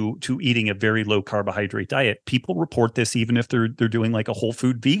apply to eating a very low carbohydrate diet. People report this even if they're doing like a whole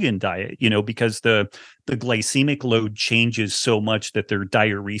food vegan diet, because the glycemic load changes so much that they're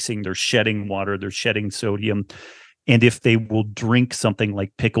diuresing, they're shedding water, they're shedding sodium. And if they will drink something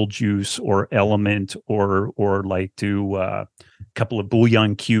like pickle juice or Element or like do a couple of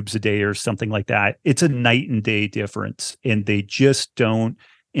bouillon cubes a day or something like that, it's a night and day difference. And they just don't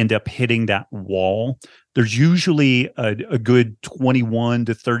end up hitting that wall. There's usually a good 21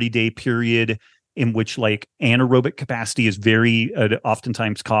 to 30 day period in which like anaerobic capacity is very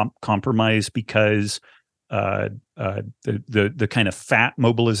oftentimes compromised because the kind of fat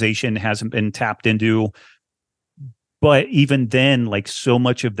mobilization hasn't been tapped into. But even then, like, so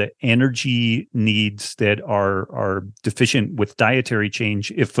much of the energy needs that are deficient with dietary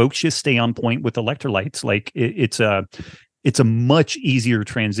change, if folks just stay on point with electrolytes, like it's a much easier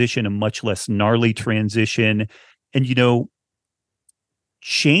transition, a much less gnarly transition. And,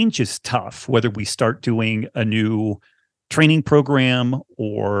 change is tough, whether we start doing a new training program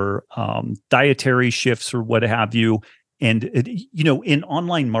or dietary shifts or what have you. And, in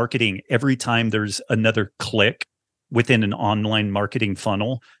online marketing, every time there's another click within an online marketing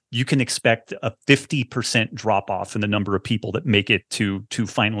funnel, you can expect a 50% drop off in the number of people that make it to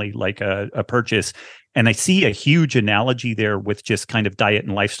finally like a purchase. And I see a huge analogy there with just kind of diet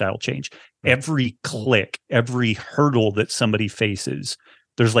and lifestyle change. Every click, every hurdle that somebody faces,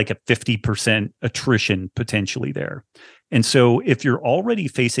 there's like a 50% attrition potentially there. And so if you're already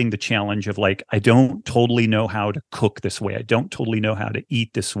facing the challenge of like, I don't totally know how to cook this way, I don't totally know how to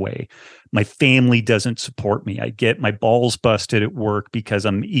eat this way, my family doesn't support me, I get my balls busted at work because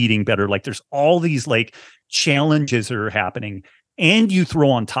I'm eating better, like there's all these like challenges that are happening, and you throw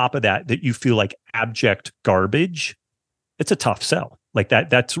on top of that you feel like abject garbage, it's a tough sell. Like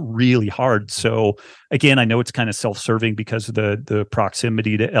that's really hard. So again, I know it's kind of self-serving because of the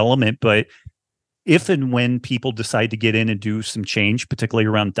proximity to Element, but if and when people decide to get in and do some change, particularly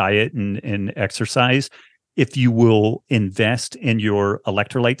around diet and exercise, if you will invest in your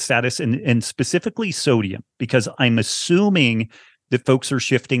electrolyte status and specifically sodium, because I'm assuming that folks are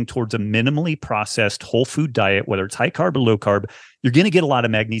shifting towards a minimally processed whole food diet, whether it's high carb or low carb, you're going to get a lot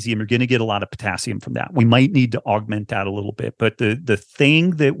of magnesium, you're going to get a lot of potassium from that. We might need to augment that a little bit, but the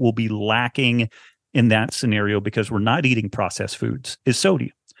thing that will be lacking in that scenario, because we're not eating processed foods, is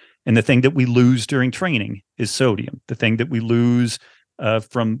sodium. And the thing that we lose during training is sodium. The thing that we lose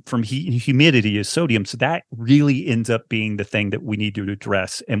from heat and humidity is sodium. So that really ends up being the thing that we need to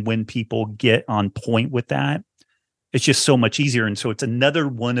address. And when people get on point with that, it's just so much easier. And so it's another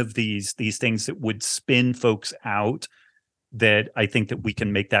one of these things that would spin folks out, that I think that we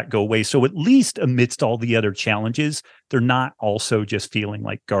can make that go away. So at least amidst all the other challenges, they're not also just feeling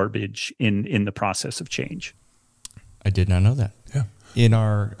like garbage in the process of change. I did not know that. Yeah. In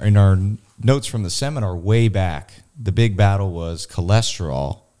our notes from the seminar way back, the big battle was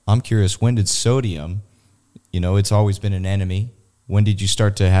cholesterol. I'm curious, when did sodium, it's always been an enemy. When did you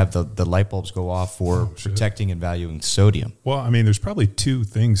start to have the light bulbs go off for protecting and valuing sodium? Well, I mean, there's probably two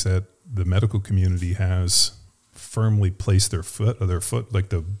things that the medical community has firmly placed their foot, like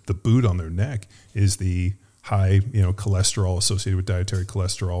the boot on their neck, is the high, cholesterol associated with dietary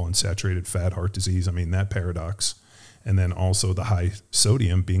cholesterol and saturated fat, heart disease. I mean, that paradox. And then also the high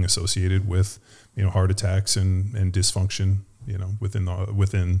sodium being associated with, heart attacks and dysfunction,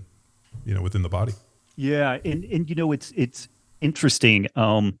 within the body. Yeah, and it's interesting.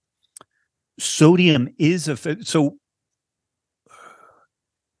 Sodium is so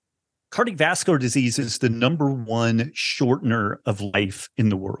cardiovascular disease is the number one shortener of life in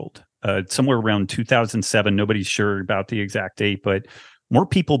the world. Somewhere around 2007, nobody's sure about the exact date, but more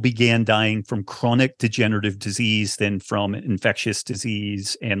people began dying from chronic degenerative disease than from infectious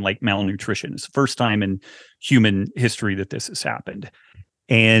disease and like malnutrition. It's the first time in human history that this has happened.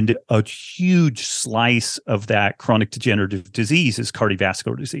 And a huge slice of that chronic degenerative disease is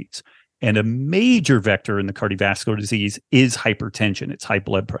cardiovascular disease. And a major vector in the cardiovascular disease is hypertension. It's high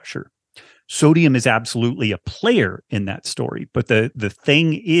blood pressure. Sodium is absolutely a player in that story. But the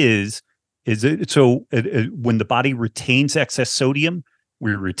thing is when the body retains excess sodium,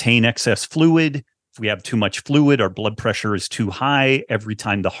 we retain excess fluid. If we have too much fluid, our blood pressure is too high. Every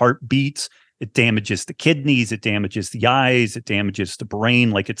time the heart beats, it damages the kidneys, it damages the eyes, it damages the brain.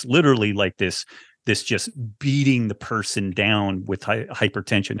 Like it's literally like this this just beating the person down with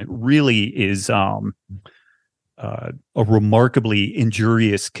hypertension. It really is a remarkably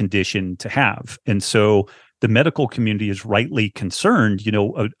injurious condition to have. And so the medical community is rightly concerned,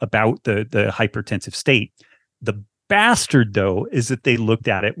 about the hypertensive state. The bastard, though, is that they looked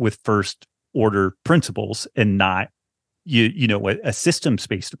at it with first order principles and not, a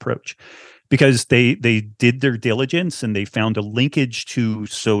systems-based approach, because they did their diligence and they found a linkage to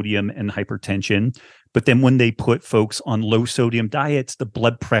sodium and hypertension. But then when they put folks on low sodium diets, the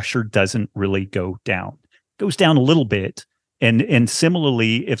blood pressure doesn't really go down. It goes down a little bit. And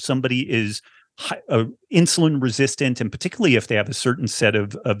similarly, if somebody is insulin resistant, and particularly if they have a certain set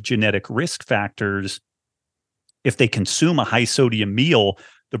of genetic risk factors, if they consume a high sodium meal,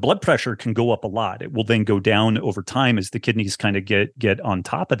 the blood pressure can go up a lot. It will then go down over time as the kidneys kind of get on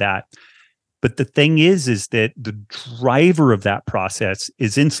top of that. But the thing is that the driver of that process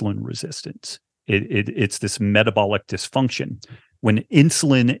is insulin resistance. It's this metabolic dysfunction. When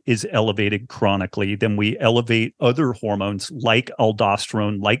insulin is elevated chronically, then we elevate other hormones like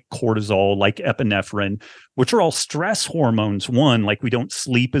aldosterone, like cortisol, like epinephrine, which are all stress hormones. One, like we don't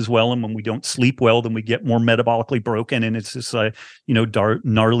sleep as well. And when we don't sleep well, then we get more metabolically broken. And it's this,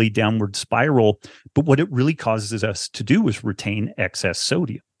 gnarly downward spiral. But what it really causes us to do is retain excess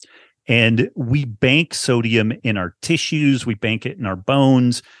sodium. And we bank sodium in our tissues, we bank it in our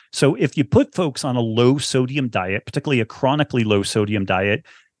bones. So if you put folks on a low sodium diet, particularly a chronically low sodium diet,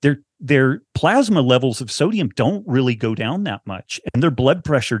 their plasma levels of sodium don't really go down that much. And their blood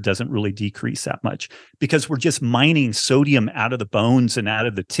pressure doesn't really decrease that much, because we're just mining sodium out of the bones and out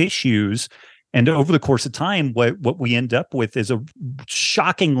of the tissues. And over the course of time, what we end up with is a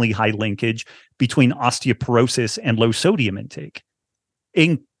shockingly high linkage between osteoporosis and low sodium intake,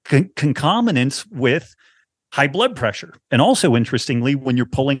 in concomitants with high blood pressure. And also, interestingly, when you're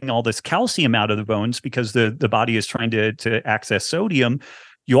pulling all this calcium out of the bones because the body is trying to access sodium,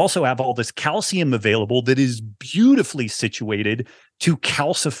 you also have all this calcium available that is beautifully situated to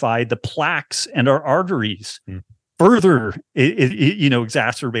calcify the plaques and our arteries, further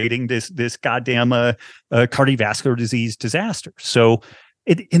exacerbating this goddamn cardiovascular disease disaster. So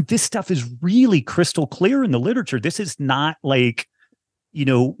and this stuff is really crystal clear in the literature. This is not like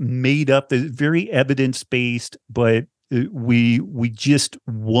made up, very evidence-based, but we just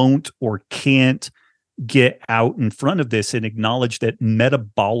won't or can't get out in front of this and acknowledge that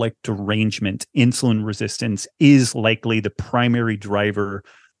metabolic derangement, insulin resistance, is likely the primary driver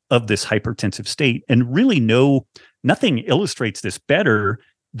of this hypertensive state. And really nothing illustrates this better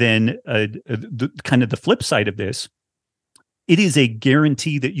than the flip side of this. It is a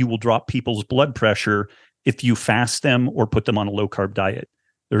guarantee that you will drop people's blood pressure if you fast them or put them on a low-carb diet.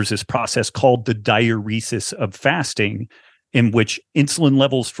 There's this process called the diuresis of fasting, in which insulin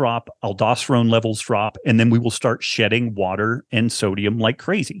levels drop, aldosterone levels drop, and then we will start shedding water and sodium like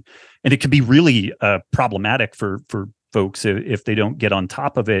crazy. And it can be really problematic for folks if they don't get on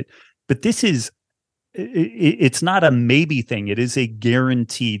top of it. But it's not a maybe thing. It is a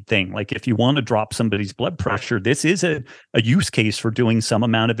guaranteed thing. Like if you want to drop somebody's blood pressure, this is a use case for doing some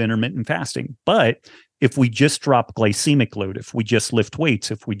amount of intermittent fasting. But if we just drop glycemic load, if we just lift weights,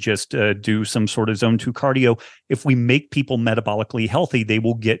 if we just do some sort of zone 2 cardio, if we make people metabolically healthy, they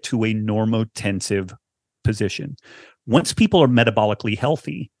will get to a normotensive position. Once people are metabolically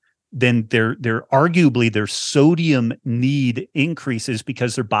healthy, then arguably their sodium need increases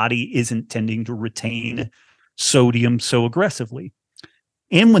because their body isn't tending to retain sodium so aggressively.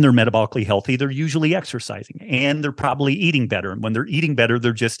 And when they're metabolically healthy, they're usually exercising and they're probably eating better. And when they're eating better,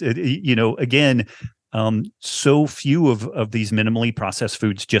 they're just, again, so few of these minimally processed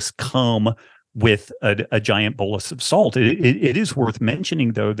foods just come with a giant bolus of salt. It is worth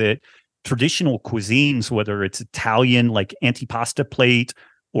mentioning, though, that traditional cuisines, whether it's Italian, like antipasta plate,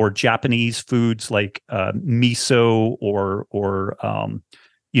 or Japanese foods like miso or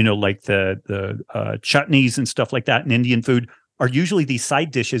like the chutneys and stuff like that in Indian food, are usually these side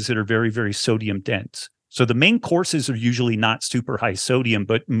dishes that are very, very sodium dense. So the main courses are usually not super high sodium,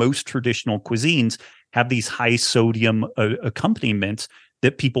 but most traditional cuisines have these high sodium accompaniments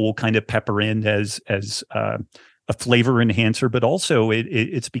that people will kind of pepper in as a flavor enhancer, but also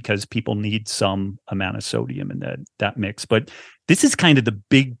it's because people need some amount of sodium in that mix. But this is kind of the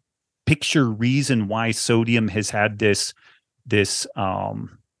big picture reason why sodium has had this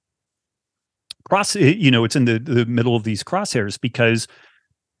cross, it's in the middle of these crosshairs, because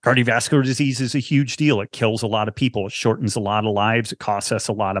cardiovascular disease is a huge deal. It kills a lot of people. It shortens a lot of lives. It costs us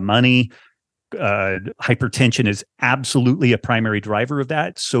a lot of money. Hypertension is absolutely a primary driver of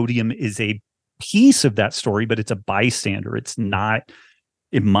that. Sodium is a piece of that story, but it's a bystander. It's not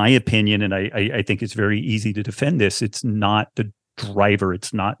in my opinion, and I think it's very easy to defend this, it's not the driver.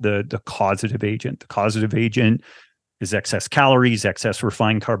 It's not the causative agent. The causative agent is excess calories, excess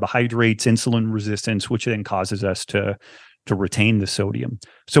refined carbohydrates, insulin resistance, which then causes us to retain the sodium.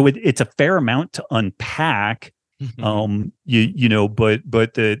 So it's a fair amount to unpack. But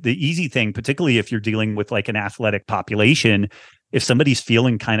the easy thing, particularly if you're dealing with like an athletic population, if somebody's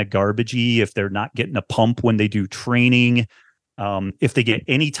feeling kind of garbagey, if they're not getting a pump when they do training, if they get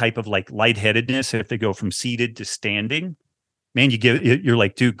any type of like lightheadedness, if they go from seated to standing, man, you're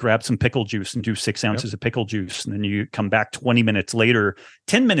like, dude, grab some pickle juice and do 6 ounces of pickle juice. And then you come back 20 minutes later,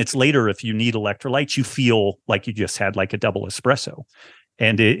 10 minutes later, if you need electrolytes, you feel like you just had like a double espresso.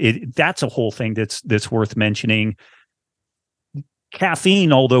 And that's a whole thing that's worth mentioning.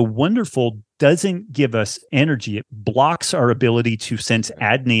 Caffeine, although wonderful, doesn't give us energy. It blocks our ability to sense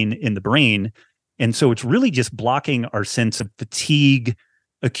adenine in the brain. And so it's really just blocking our sense of fatigue,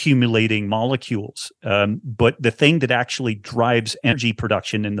 accumulating molecules. But the thing that actually drives energy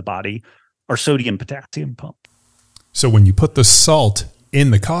production in the body are sodium potassium pump. So when you put the salt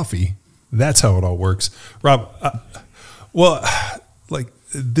in the coffee, that's how it all works. Rob,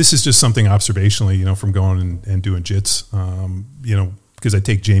 this is just something observationally, from going and doing JITs, because I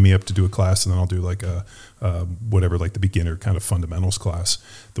take Jamie up to do a class and then I'll do like the beginner kind of fundamentals class.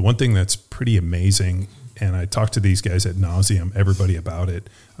 The one thing that's pretty amazing, and I talk to these guys ad nauseum, everybody about it.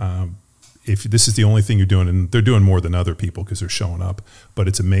 If this is the only thing you're doing, and they're doing more than other people because they're showing up, but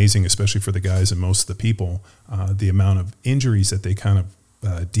it's amazing, especially for the guys and most of the people, the amount of injuries that they kind of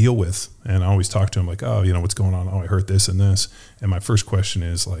deal with. And I always talk to them like, oh, what's going on? Oh, I hurt this and this. And my first question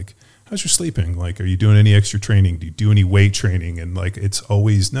is like, how's your sleeping? Like, are you doing any extra training? Do you do any weight training? And like, it's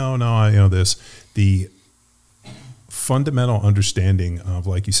always, no, the fundamental understanding of,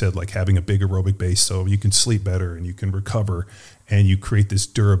 like you said, like having a big aerobic base so you can sleep better and you can recover and you create this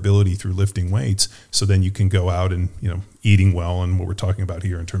durability through lifting weights. So then you can go out and, eating well, and what we're talking about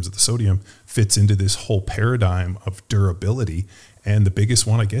here in terms of the sodium fits into this whole paradigm of durability. And the biggest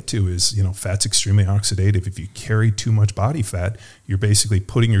one I get to is, fat's extremely oxidative. If you carry too much body fat, you're basically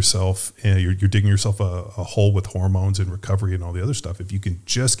putting yourself, you're digging yourself a hole with hormones and recovery and all the other stuff. If you can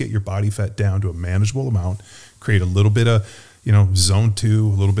just get your body fat down to a manageable amount, create a little bit of, zone 2, a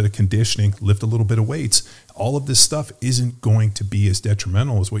little bit of conditioning, lift a little bit of weights, all of this stuff isn't going to be as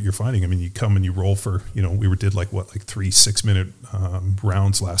detrimental as what you're finding. I mean, you come and you roll for, we did 3 6-minute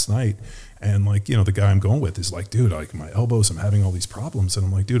rounds last night. And the guy I'm going with is like, dude, like my elbows, I'm having all these problems. And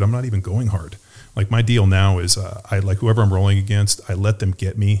I'm like, dude, I'm not even going hard. Like my deal now is I like whoever I'm rolling against, I let them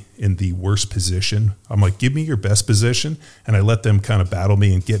get me in the worst position. I'm like, give me your best position. And I let them kind of battle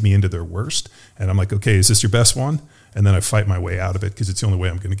me and get me into their worst. And I'm like, okay, is this your best one? And then I fight my way out of it because it's the only way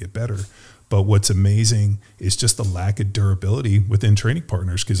I'm going to get better. But what's amazing is just the lack of durability within training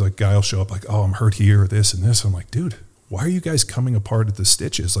partners. Because like guy will show up like, oh, I'm hurt here or this and this. I'm like, dude, why are you guys coming apart at the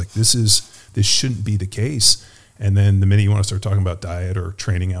stitches? Like this shouldn't be the case. And then the minute you want to start talking about diet or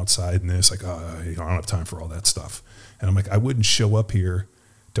training outside and this, like, oh, I don't have time for all that stuff. And I'm like, I wouldn't show up here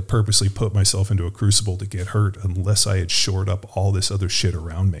to purposely put myself into a crucible to get hurt unless I had shored up all this other shit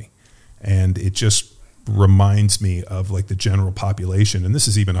around me. And it just reminds me of like the general population. And this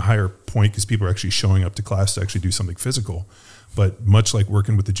is even a higher point because people are actually showing up to class to actually do something physical. But much like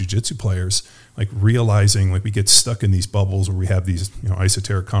working with the jiu-jitsu players, like realizing like we get stuck in these bubbles where we have these,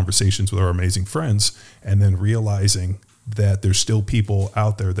 esoteric conversations with our amazing friends, and then realizing that there's still people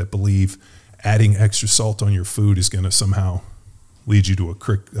out there that believe adding extra salt on your food is going to somehow lead you to a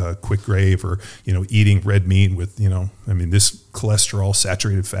quick grave, or, eating red meat with, this cholesterol,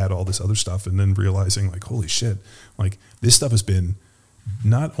 saturated fat, all this other stuff. And then realizing like, holy shit, like this stuff has been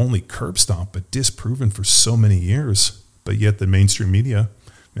not only curb stomped, but disproven for so many years. But yet the mainstream media,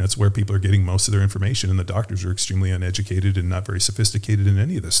 that's where people are getting most of their information. And the doctors are extremely uneducated and not very sophisticated in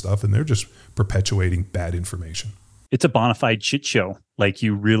any of this stuff. And they're just perpetuating bad information. It's a bona fide shit show. Like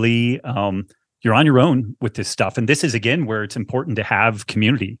you really, you're on your own with this stuff. And this is, again, where it's important to have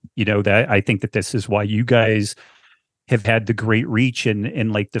community. That I think that this is why you guys have had the great reach.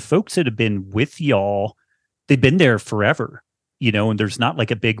 And like the folks that have been with y'all, they've been there forever, and there's not like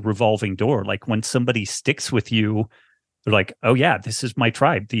a big revolving door. Like when somebody sticks with you, they're like, oh yeah, this is my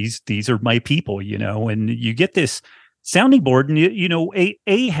tribe. These are my people, and you get this sounding board. And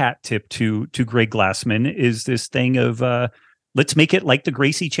a hat tip to Greg Glassman is this thing of let's make it like the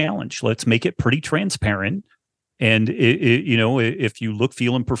Gracie Challenge. Let's make it pretty transparent. And if you look,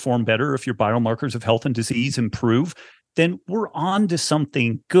 feel, and perform better, if your biomarkers of health and disease improve, then we're on to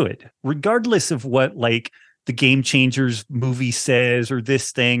something good, regardless of what like the Game Changers movie says or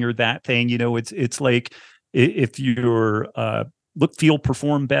this thing or that thing. It's like, if you're look, feel,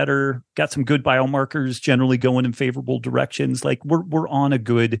 perform better, got some good biomarkers generally going in favorable directions. Like we're on a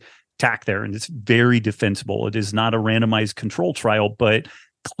good tack there, and it's very defensible. It is not a randomized control trial, but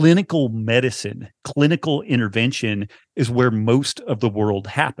clinical medicine, clinical intervention is where most of the world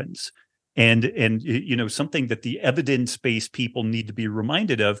happens. And something that the evidence-based people need to be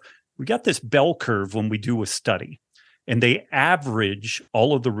reminded of, we got this bell curve when we do a study, and they average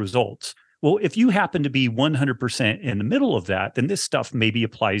all of the results. Well, if you happen to be 100% in the middle of that, then this stuff maybe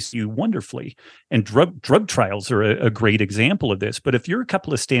applies to you wonderfully. And drug trials are a great example of this. But if you're a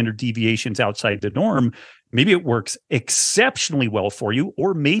couple of standard deviations outside the norm, maybe it works exceptionally well for you,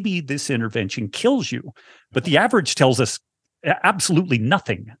 or maybe this intervention kills you. But the average tells us absolutely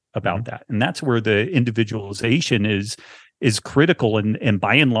nothing about that. And that's where the individualization is critical. And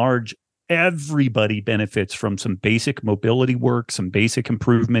by and large, everybody benefits from some basic mobility work, some basic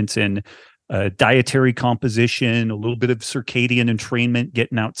improvements in dietary composition, a little bit of circadian entrainment,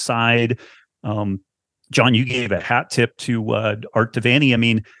 getting outside. John, you gave a hat tip to Art Devaney. I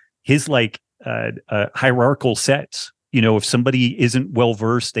mean, his hierarchical sets. If somebody isn't well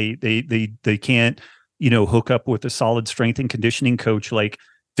versed, they can't hook up with a solid strength and conditioning coach. Like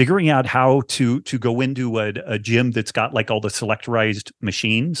figuring out how to go into a gym that's got like all the selectorized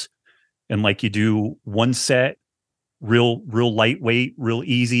machines, and like you do one set, real lightweight, real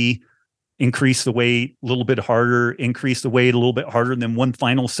easy. Increase the weight a little bit harder, increase the weight a little bit harder, and then one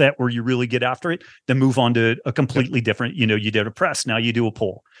final set where you really get after it, then move on to a completely different, you did a press, now you do a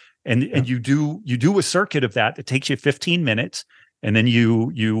pull. And you do a circuit of that takes you 15 minutes, and then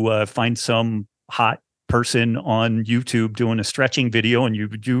you find some hot person on YouTube doing a stretching video, and you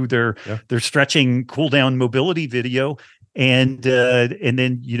do their stretching cool down mobility video, and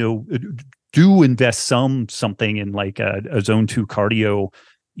then do invest something in like a zone 2 cardio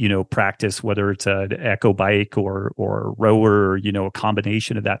practice, whether it's an echo bike or rower, or, a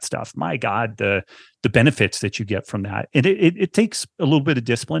combination of that stuff. My God, the benefits that you get from that. And it takes a little bit of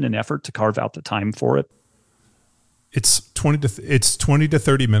discipline and effort to carve out the time for it. It's 20 to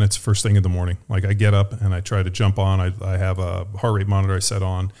 30 minutes first thing in the morning. Like I get up and I try to jump on. I have a heart rate monitor I set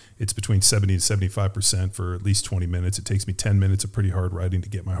on. It's between 70 to 75% for at least 20 minutes. It takes me 10 minutes of pretty hard riding to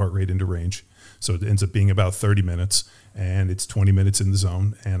get my heart rate into range. So it ends up being about 30 minutes, and it's 20 minutes in the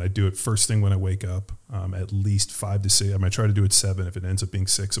zone. And I do it first thing when I wake up, at least 5 to 6. I might try to do it 7. If it ends up being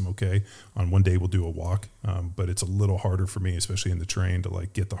 6, I'm okay. On one day we'll do a walk, but it's a little harder for me, especially in the train, to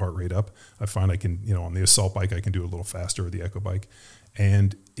like get the heart rate up. I find I can, on the assault bike, I can do a little faster, or the echo bike,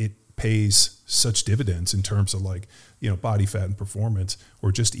 and it pays such dividends in terms of like, body fat and performance,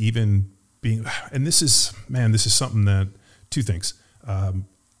 or just even being, and this is something that, two things.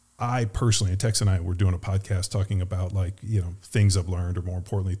 I personally, and Tex and I were doing a podcast talking about like, things I've learned, or more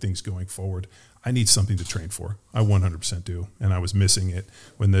importantly, things going forward. I need something to train for. I 100% do. And I was missing it.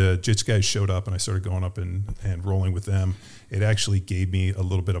 When the Jits guys showed up and I started going up and rolling with them, it actually gave me a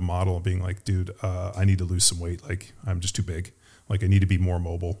little bit of model of being like, dude, I need to lose some weight. Like I'm just too big. Like I need to be more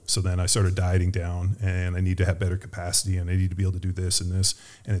mobile. So then I started dieting down, and I need to have better capacity, and I need to be able to do this and this.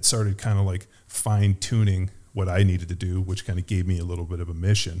 And it started kind of like fine tuning what I needed to do, which kind of gave me a little bit of a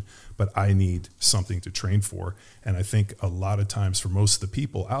mission, but I need something to train for. And I think a lot of times for most of the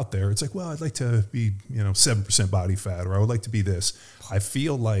people out there, it's like, well, I'd like to be, 7% body fat, or I would like to be this. I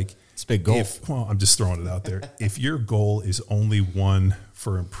feel like it's a big goal. I'm just throwing it out there. If your goal is only one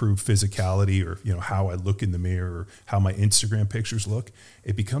for improved physicality, or, how I look in the mirror, or how my Instagram pictures look,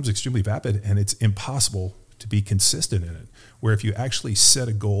 it becomes extremely vapid, and it's impossible to be consistent in it. Where if you actually set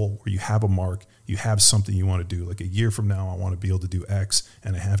a goal, or you have a mark, you have something you want to do, like a year from now, I want to be able to do X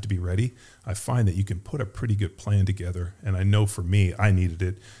and I have to be ready. I find that you can put a pretty good plan together. And I know for me, I needed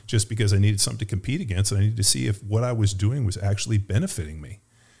it just because I needed something to compete against, and I needed to see if what I was doing was actually benefiting me.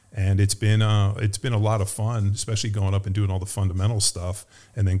 And it's been a lot of fun, especially going up and doing all the fundamental stuff,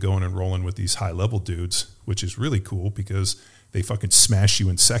 and then going and rolling with these high level dudes, which is really cool because they fucking smash you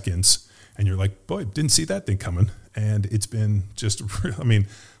in seconds. And you're like, boy, didn't see that thing coming. And it's been just,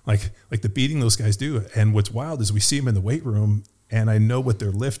 like the beating those guys do. And what's wild is we see them in the weight room, and I know what they're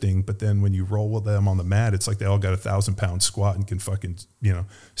lifting, but then when you roll with them on the mat, it's like they all got 1,000-pound squat and can fucking,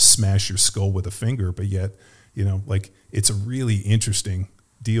 smash your skull with a finger. But yet, like it's a really interesting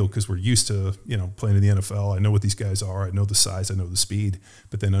deal, because we're used to, playing in the NFL. I know what these guys are. I know the size. I know the speed.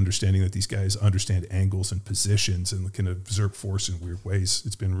 But then understanding that these guys understand angles and positions and can exert force in weird ways.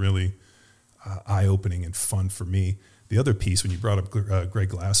 It's been really eye-opening and fun for me. The other piece, when you brought up Greg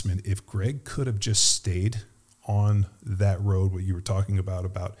Glassman, if Greg could have just stayed on that road, what you were talking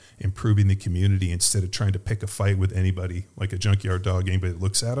about improving the community instead of trying to pick a fight with anybody, like a junkyard dog, anybody that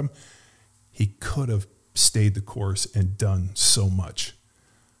looks at him, he could have stayed the course and done so much.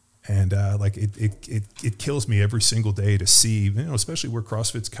 And like it kills me every single day to see, especially where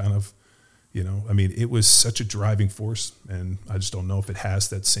CrossFit's kind of, I mean, it was such a driving force, and I just don't know if it has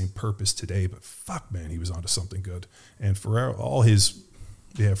that same purpose today. But fuck, man, he was onto something good. And for all his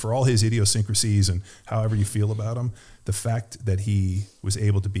idiosyncrasies and however you feel about him, the fact that he was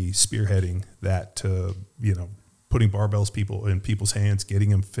able to be spearheading that to, putting barbells in people's hands, getting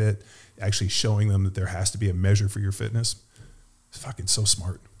them fit, actually showing them that there has to be a measure for your fitness, it's fucking so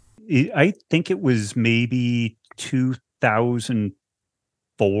smart. I think it was maybe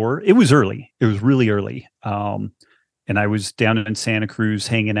 2004. It was early. It was really early. And I was down in Santa Cruz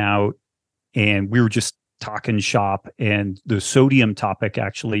hanging out, and we were just talking shop, and the sodium topic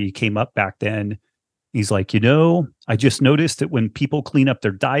actually came up back then. He's like, I just noticed that when people clean up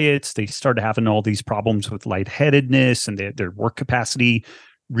their diets, they start having all these problems with lightheadedness, and their work capacity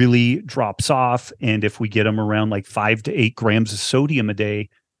really drops off. And if we get them around like 5 to 8 grams of sodium a day,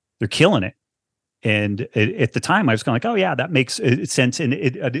 they're killing it. And at the time, I was kind of like, oh yeah, that makes sense. And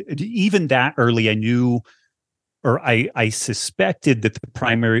even that early, I knew, or I suspected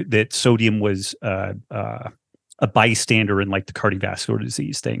that sodium was a bystander in like the cardiovascular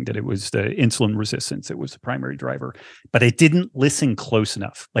disease thing, that it was the insulin resistance that was the primary driver. But I didn't listen close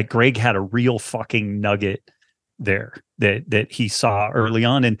enough. Like Greg had a real fucking nugget there that he saw early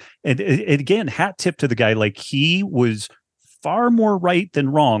on. And again, hat tip to the guy. Like, he was far more right than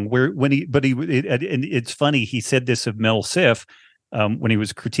wrong. And it's funny, he said this of Mel Siff when he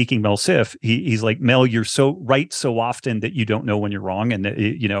was critiquing Mel Siff. He's like, Mel, you're so right so often that you don't know when you're wrong,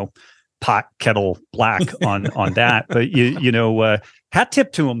 and pot kettle black on that. But hat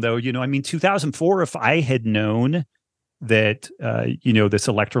tip to him though. 2004. If I had known that this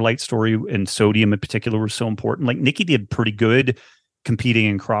electrolyte story and sodium in particular was so important, like Nikki did pretty good competing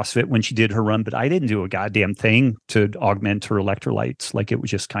in CrossFit when she did her run, but I didn't do a goddamn thing to augment her electrolytes. Like, it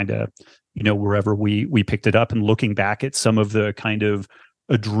was just kind of, wherever we picked it up, and looking back at some of the kind of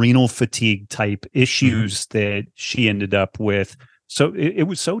adrenal fatigue type issues that she ended up with. So it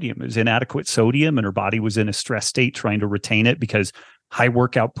was sodium. It was inadequate sodium, and her body was in a stress state trying to retain it because high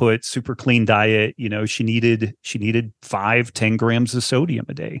work output, super clean diet. She needed 5-10 grams of sodium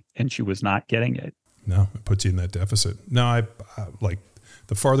a day, and she was not getting it. No, it puts you in that deficit. No, I like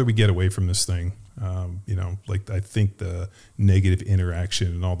the farther we get away from this thing, I think the negative interaction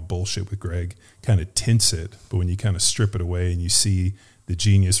and all the bullshit with Greg kind of tints it. But when you kind of strip it away and you see the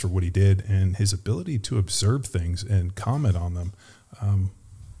genius for what he did and his ability to observe things and comment on them,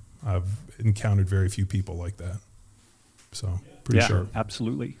 I've encountered very few people like that. So pretty sharp.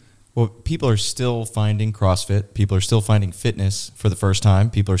 Absolutely. Well, people are still finding CrossFit. People are still finding fitness for the first time.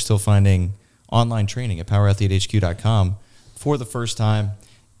 People are still finding online training at powerathletehq.com for the first time.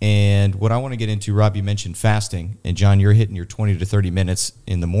 And what I want to get into, Rob, you mentioned fasting. And John, you're hitting your 20 to 30 minutes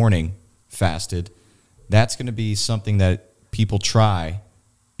in the morning fasted. That's going to be something that people try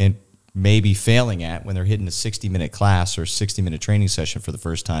and maybe failing at when they're hitting a 60-minute class or 60-minute training session for the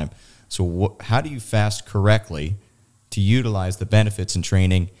first time. So how do you fast correctly to utilize the benefits in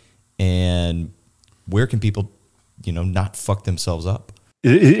training, and where can people, not fuck themselves up?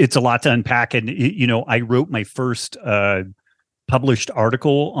 It's a lot to unpack. And, I wrote my first published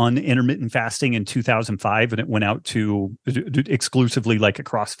article on intermittent fasting in 2005, and it went out to exclusively like a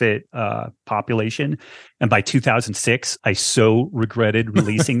CrossFit population. And by 2006, I so regretted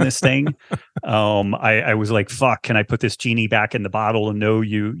releasing this thing. I was like, fuck, can I put this genie back in the bottle? And no,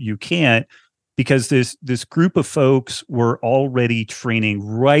 you can't, because this group of folks were already training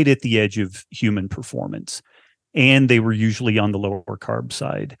right at the edge of human performance. And they were usually on the lower carb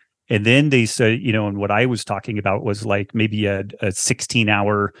side. And then they said, and what I was talking about was like maybe a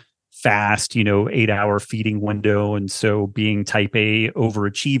 16-hour fast, 8-hour feeding window. And so being type A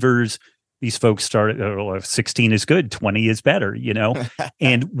overachievers, these folks started, 16 is good, 20 is better,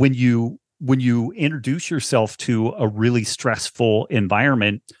 And when you introduce yourself to a really stressful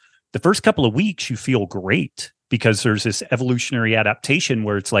environment, the first couple of weeks, you feel great, because there's this evolutionary adaptation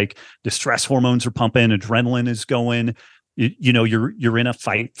where it's like the stress hormones are pumping, adrenaline is going, you're in a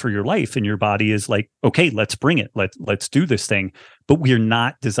fight for your life, and your body is like, okay, let's bring it. Let's do this thing. But we are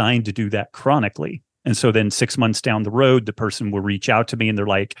not designed to do that chronically. And so then 6 months down the road, the person will reach out to me and they're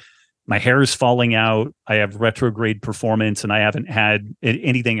like, my hair is falling out. I have retrograde performance, and I haven't had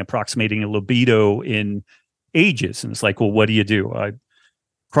anything approximating a libido in ages. And it's like, well, what do you do? I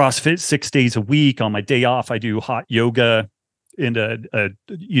CrossFit 6 days a week. On my day off, I do hot yoga in a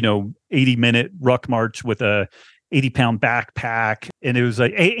 80-minute ruck march with a 80-pound backpack. And it was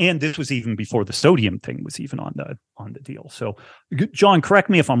like, and this was even before the sodium thing was even on the deal. So John, correct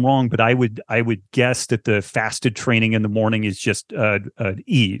me if I'm wrong, but I would guess that the fasted training in the morning is just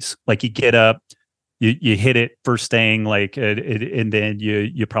ease. Like you get up, you hit it first thing, like, and then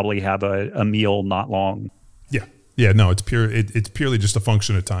you probably have a meal not long. Yeah, no, it's purely just a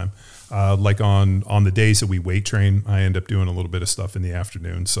function of time. Like on the days that we weight train, I end up doing a little bit of stuff in the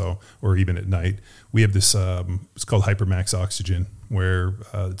afternoon, or even at night. We have this, it's called Hypermax Oxygen, where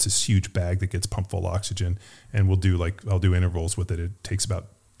it's this huge bag that gets pumped full of oxygen, and I'll do intervals with it. It takes about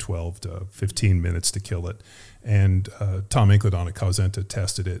 12 to 15 minutes to kill it. And Tom Incledon at Causenta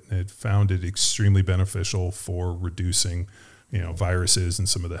tested it, and it found it extremely beneficial for reducing, viruses and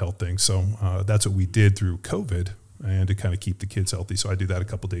some of the health things. So that's what we did through COVID, and to kind of keep the kids healthy. So I do that a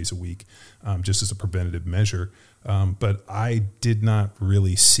couple days a week, just as a preventative measure. But I did not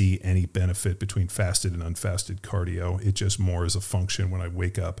really see any benefit between fasted and unfasted cardio. It just more as a function. When I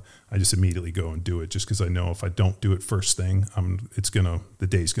wake up, I just immediately go and do it, just because I know if I don't do it first thing, the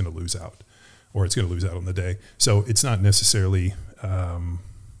day's gonna lose out, or it's gonna lose out on the day. So it's not necessarily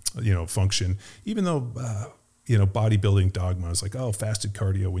function, even though bodybuilding dogma is like, oh, fasted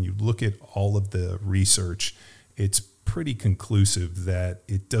cardio. When you look at all of the research, it's pretty conclusive that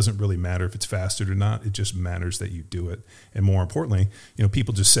it doesn't really matter if it's fasted or not. It just matters that you do it. And more importantly,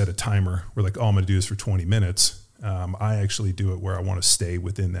 people just set a timer. We're like, oh, I'm going to do this for 20 minutes. I actually do it where I want to stay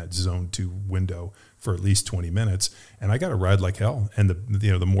within that zone 2 window for at least 20 minutes. And I got to ride like hell. And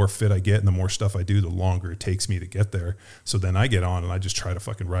the more fit I get and the more stuff I do, the longer it takes me to get there. So then I get on and I just try to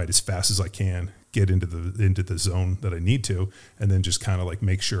fucking ride as fast as I can, get into the zone that I need to, and then just kind of like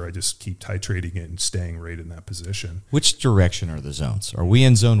make sure I just keep titrating it and staying right in that position. Which direction are the zones? Are we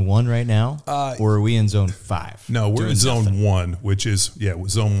in zone 1 right now, or are we in zone 5? No, we're in zone 1, which is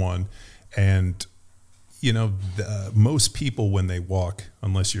zone 1. And most people, when they walk,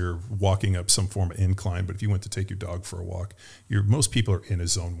 unless you're walking up some form of incline, but if you went to take your dog for a walk, most people are in a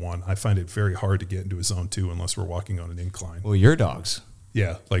zone 1. I find it very hard to get into a zone 2 unless we're walking on an incline. Well, your dogs.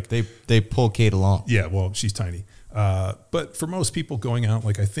 Yeah, like they pull Kate along. Yeah, well, she's tiny. But for most people going out,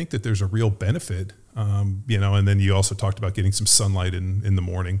 like I think that there's a real benefit, and then you also talked about getting some sunlight in the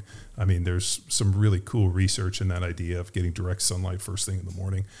morning. I mean, there's some really cool research in that idea of getting direct sunlight first thing in the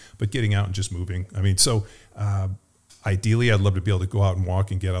morning, but getting out and just moving. I mean, so ideally, I'd love to be able to go out and walk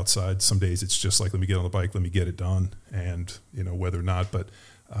and get outside. Some days it's just like, let me get on the bike, let me get it done, and whether or not. But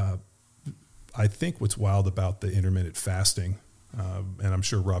I think what's wild about the intermittent fasting, and I'm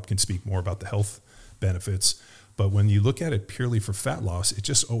sure Rob can speak more about the health benefits, but when you look at it purely for fat loss, it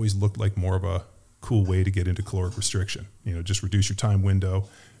just always looked like more of a cool way to get into caloric restriction. Just reduce your time window.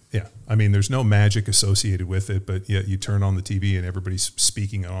 Yeah, I mean, there's no magic associated with it, but yet you turn on the TV and everybody's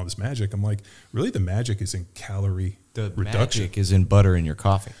speaking on all this magic. I'm like, really, the magic is in calorie reduction. Magic is in butter in your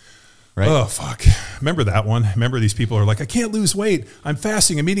coffee, right? Oh, fuck. Remember that one? Remember these people are like, I can't lose weight. I'm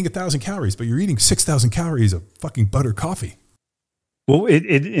fasting. I'm eating 1,000 calories, but you're eating 6,000 calories of fucking butter coffee. Well,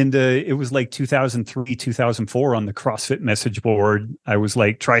 it was like 2003, 2004 on the CrossFit message board. I was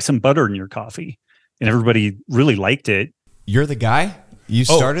like, try some butter in your coffee, and everybody really liked it. You're the guy? You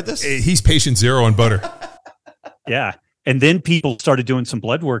started this? He's patient zero on butter. Yeah. And then people started doing some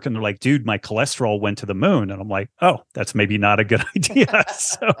blood work and they're like, dude, my cholesterol went to the moon. And I'm like, oh, that's maybe not a good idea.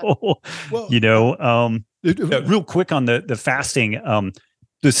 So, real quick on the fasting,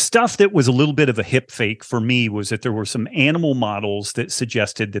 the stuff that was a little bit of a hip fake for me was that there were some animal models that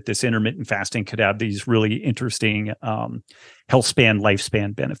suggested that this intermittent fasting could have these really interesting health span,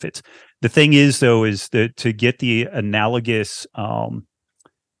 lifespan benefits. The thing is, though, is that to get the analogous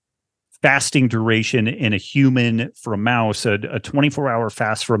fasting duration in a human for a mouse, a 24-hour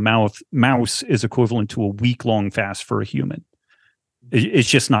fast for a mouse is equivalent to a week-long fast for a human. It's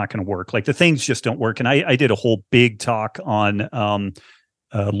just not going to work. Like the things just don't work. And I did a whole big talk on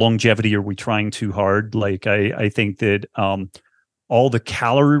longevity. Are we trying too hard? Like I think that all the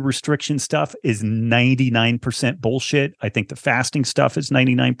calorie restriction stuff is 99% bullshit. I think the fasting stuff is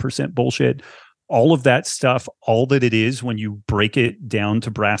 99% bullshit. All of that stuff, all that it is when you break it down to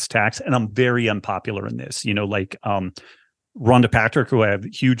brass tacks, and I'm very unpopular in this, Rhonda Patrick, who I have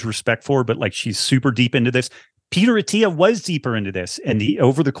huge respect for, but like she's super deep into this. Peter Attia was deeper into this, and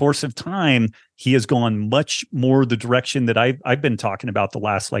over the course of time, he has gone much more the direction that I've been talking about the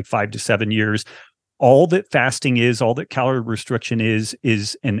last like 5 to 7 years. All that fasting is, all that calorie restriction is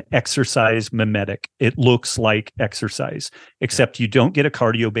an exercise mimetic. It looks like exercise, except you don't get a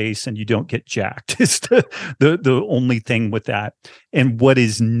cardio base and you don't get jacked. It's the only thing with that. And what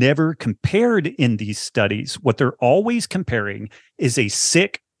is never compared in these studies, what they're always comparing is a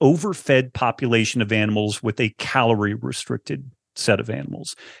sick, overfed population of animals with a calorie restricted set of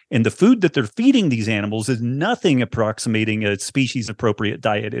animals. And the food that they're feeding these animals is nothing approximating a species appropriate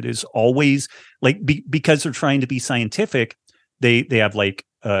diet. It is always like, because they're trying to be scientific, they have like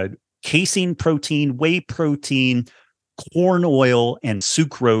casein protein, whey protein, corn oil, and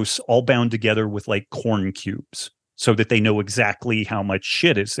sucrose all bound together with like corn cubes, so that they know exactly how much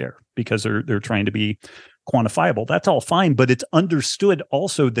shit is there, because they're trying to be quantifiable. That's all fine, but it's understood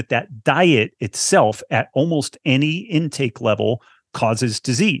also that that diet itself at almost any intake level causes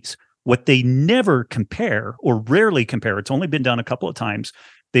disease. What they never compare, or rarely compare, it's only been done a couple of times,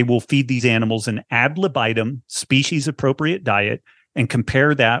 they will feed these animals an ad libitum species appropriate diet and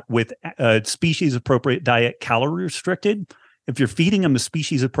compare that with a species appropriate diet calorie restricted. If you're feeding them a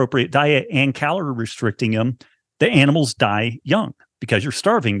species appropriate diet and calorie restricting them, the animals die young because you're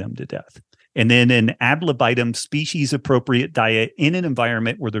starving them to death. And then an ad libitum species appropriate diet in an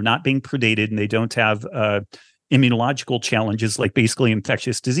environment where they're not being predated and they don't have immunological challenges like basically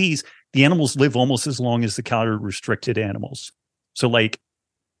infectious disease, the animals live almost as long as the calorie restricted animals. So like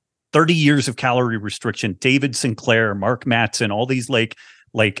 30 years of calorie restriction, David Sinclair, Mark Mattson, all these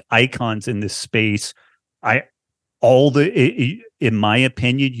like icons in this space. In my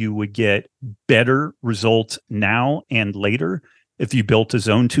opinion, you would get better results now and later if you built a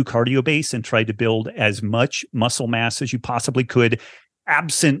zone 2 cardio base and tried to build as much muscle mass as you possibly could,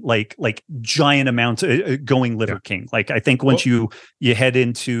 absent like giant amounts going Liver King. Like I think once you head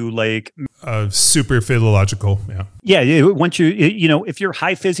into like super physiological, once if you're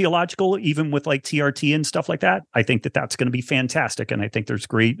high physiological, even with like TRT and stuff like that, I think that's going to be fantastic, and I think there's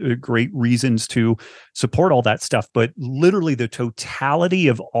great reasons to support all that stuff. But literally, the totality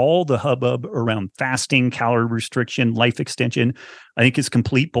of all the hubbub around fasting, calorie restriction, life extension, I think is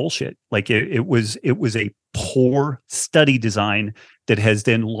complete bullshit. Like it was a poor study design that has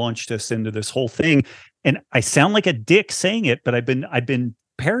then launched us into this whole thing. And I sound like a dick saying it, but I've been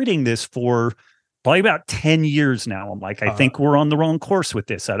parroting this for probably about 10 years now. I'm like, I think we're on the wrong course with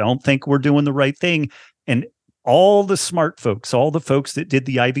this. I don't think we're doing the right thing. And all the smart folks, all the folks that did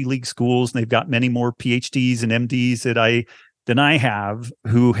the Ivy League schools, and they've got many more PhDs and MDs than I have,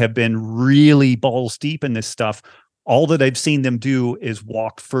 who have been really balls deep in this stuff. All that I've seen them do is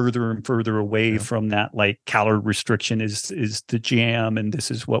walk further and further away from that, like calorie restriction is the jam, and this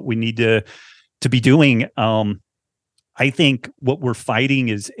is what we need to be doing. I think what we're fighting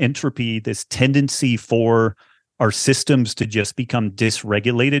is entropy, this tendency for our systems to just become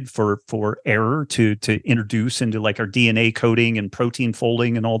dysregulated, for error to introduce into like our DNA coding and protein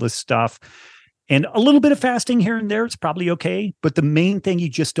folding and all this stuff. And a little bit of fasting here and there, it's probably okay. But the main thing you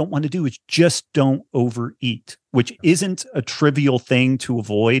just don't want to do is just don't overeat, which isn't a trivial thing to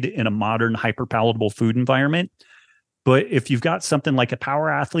avoid in a modern hyperpalatable food environment. But if you've got something like a power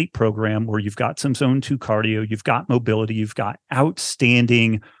athlete program where you've got some zone 2 cardio, you've got mobility, you've got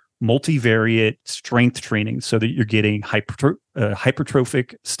outstanding multivariate strength training so that you're getting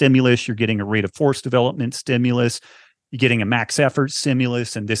hypertrophic stimulus, you're getting a rate of force development stimulus, you're getting a max effort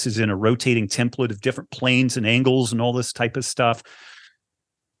stimulus, and this is in a rotating template of different planes and angles and all this type of stuff.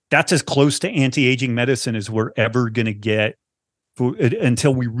 That's as close to anti-aging medicine as we're ever going to get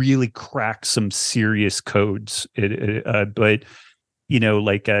until we really crack some serious codes. But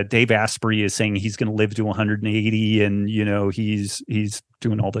Dave Asprey is saying he's going to live to 180, and he's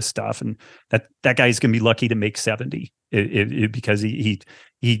doing all this stuff, and that guy's going to be lucky to make 70 because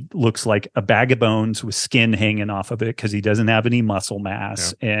he looks like a bag of bones with skin hanging off of it because he doesn't have any muscle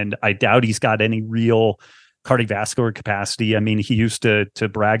mass, and I doubt he's got any real cardiovascular capacity. I mean, he used to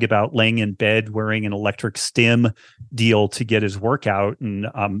brag about laying in bed wearing an electric stim deal to get his workout, and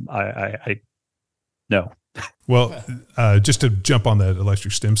I no. Well, just to jump on that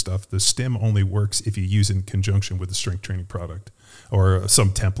electric stim stuff, the stim only works if you use it in conjunction with a strength training product or some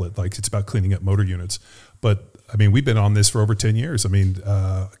template. Like it's about cleaning up motor units. But I mean, we've been on this for over 10 years. I mean,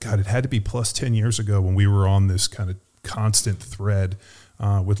 it had to be plus 10 years ago when we were on this kind of constant thread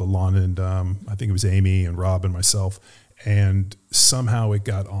with Alana and I think it was Amy and Rob and myself. And somehow it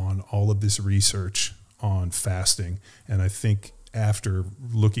got on all of this research on fasting. And I think after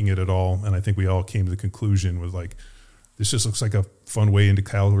looking at it all, and I think we all came to the conclusion was like, this just looks like a fun way into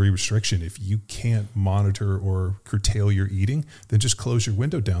calorie restriction. If you can't monitor or curtail your eating, then just close your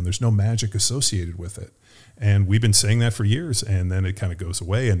window down. There's no magic associated with it. And we've been saying that for years, and then it kind of goes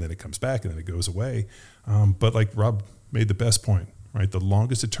away, and then it comes back, and then it goes away. But like Rob made the best point, right? The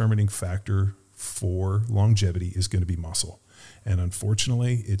longest determining factor for longevity is going to be muscle. And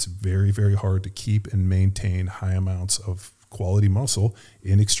unfortunately, it's very, very hard to keep and maintain high amounts of quality muscle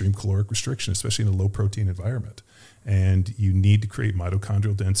in extreme caloric restriction, especially in a low protein environment. And you need to create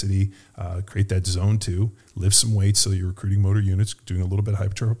mitochondrial density, create that zone 2, lift some weights so you're recruiting motor units, doing a little bit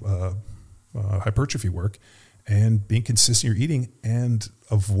of hypertrophy work, and being consistent in your eating and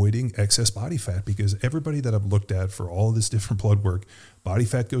avoiding excess body fat, because everybody that I've looked at for all this different blood work, body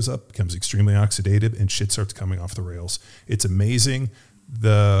fat goes up, becomes extremely oxidative, and shit starts coming off the rails. It's amazing.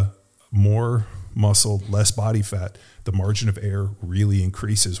 The more muscle, less body fat, the margin of error really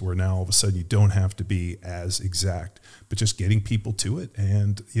increases, where now all of a sudden you don't have to be as exact, but just getting people to it.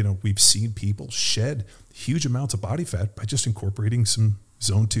 And, we've seen people shed huge amounts of body fat by just incorporating some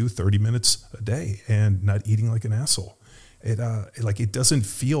zone 2, 30 minutes a day and not eating like an asshole. It doesn't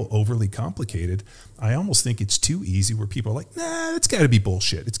feel overly complicated. I almost think it's too easy, where people are like, nah, it's got to be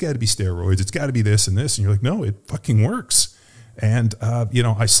bullshit. It's got to be steroids. It's got to be this and this. And you're like, no, it fucking works. And,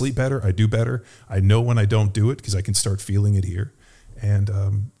 I sleep better. I do better. I know when I don't do it because I can start feeling it here.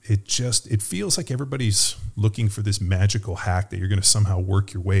 And it feels like everybody's looking for this magical hack that you're going to somehow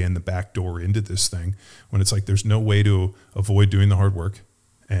work your way in the back door into this thing, when it's like there's no way to avoid doing the hard work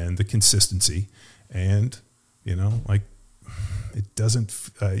and the consistency. And, it doesn't,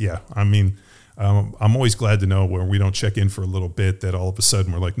 I'm always glad to know when we don't check in for a little bit that all of a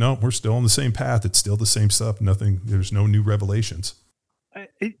sudden we're like, no, we're still on the same path. It's still the same stuff. There's no new revelations.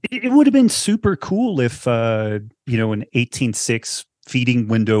 It would have been super cool if, an 18-6 feeding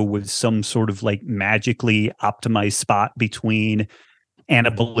window was some sort of like magically optimized spot between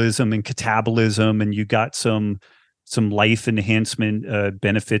anabolism and catabolism, and you got some life enhancement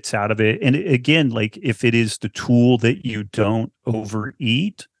benefits out of it. And again, like if it is the tool that you don't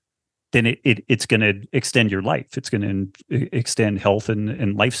overeat, then it's going to extend your life. It's going to extend health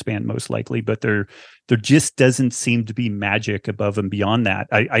and lifespan most likely. But there just doesn't seem to be magic above and beyond that.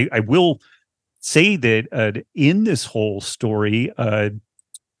 I will say that in this whole story,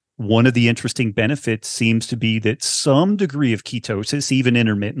 one of the interesting benefits seems to be that some degree of ketosis, even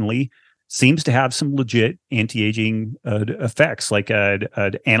intermittently, seems to have some legit anti-aging effects, like an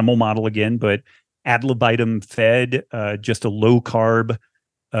animal model again, but adlobitum fed, just a low carb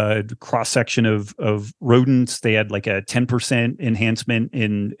cross section of rodents. They had like a 10% enhancement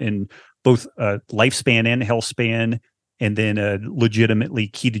in both lifespan and health span, and then a legitimately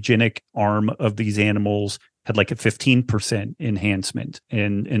ketogenic arm of these animals had like a 15% enhancement.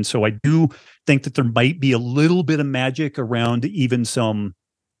 And so I do think that there might be a little bit of magic around even some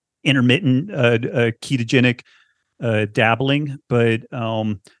intermittent ketogenic dabbling. But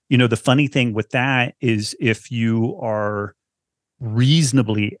the funny thing with that is, if you are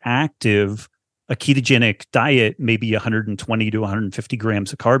reasonably active, a ketogenic diet may be 120 to 150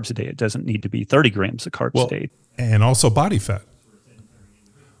 grams of carbs a day. It doesn't need to be 30 grams of carbs a day. And also body fat.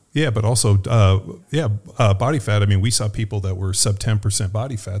 Yeah, but also, body fat. I mean, we saw people that were sub 10%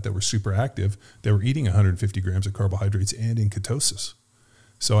 body fat that were super active. They were eating 150 grams of carbohydrates and in ketosis.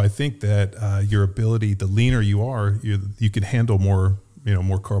 So I think that your ability, the leaner you are, you can handle more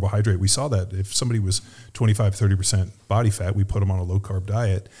carbohydrate. We saw that if somebody was 25, 30% body fat, we put them on a low carb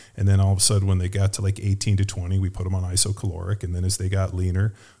diet. And then all of a sudden, when they got to like 18 to 20, we put them on isocaloric. And then as they got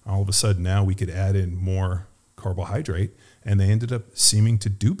leaner, all of a sudden now we could add in more carbohydrate, and they ended up seeming to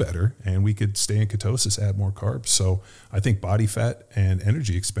do better, and we could stay in ketosis, add more carbs. So I think body fat and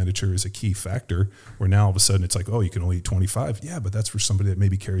energy expenditure is a key factor, where now all of a sudden it's like, oh, you can only eat 25. Yeah, but that's for somebody that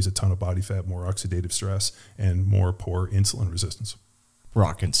maybe carries a ton of body fat, more oxidative stress, and more poor insulin resistance.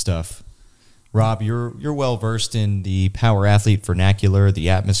 Rockin' stuff. Rob, you're well versed in the power athlete vernacular, the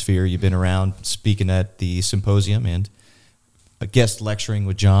atmosphere. You've been around speaking at the symposium and a guest lecturing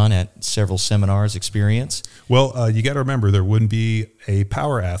with John at several seminars experience. Well, you got to remember, there wouldn't be a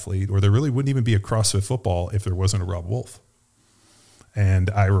power athlete, or there really wouldn't even be a CrossFit football if there wasn't a Robb Wolf. And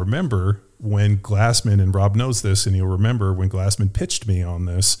I remember when Glassman, and Rob knows this, and he'll remember when Glassman pitched me on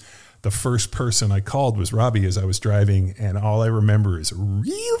this, the first person I called was Robbie as I was driving, and all I remember is,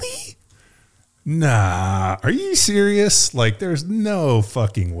 really? Nah, are you serious? Like, there's no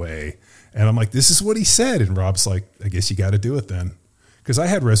fucking way. And I'm like, this is what he said. And Rob's like, I guess you got to do it then. Because I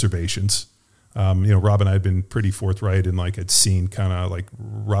had reservations. Rob and I had been pretty forthright, and like I'd seen kind of like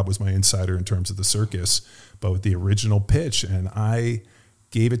Rob was my insider in terms of the circus, but with the original pitch. And I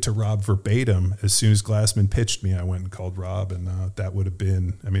gave it to Rob verbatim. As soon as Glassman pitched me, I went and called Rob. And that would have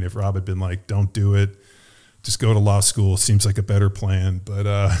been, if Rob had been like, don't do it, just go to law school, seems like a better plan. But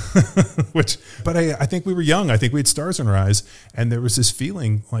I think we were young. I think we had stars in our eyes. And there was this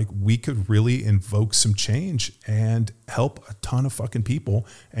feeling like we could really invoke some change and help a ton of fucking people.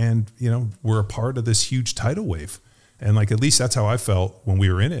 And, we're a part of this huge tidal wave. And like, at least that's how I felt when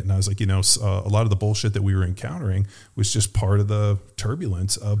we were in it. And I was like, a lot of the bullshit that we were encountering was just part of the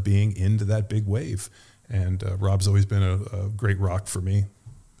turbulence of being into that big wave. And Rob's always been a great rock for me.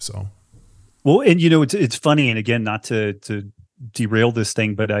 So, well, and it's funny, and again, not to derail this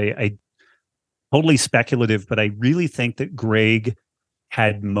thing, but I totally speculative, but I really think that Greg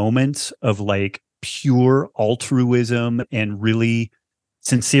had moments of like pure altruism and really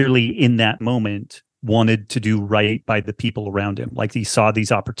sincerely in that moment wanted to do right by the people around him. Like he saw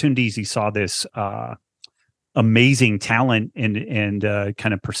these opportunities, he saw this amazing talent and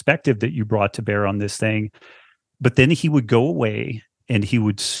kind of perspective that you brought to bear on this thing. But then he would go away and he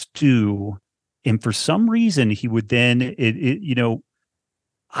would stew. And for some reason, he would then,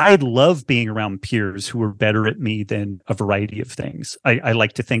 I love being around peers who are better at me than a variety of things. I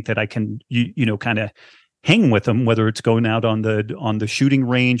like to think that I can, kind of hang with them, whether it's going out on the shooting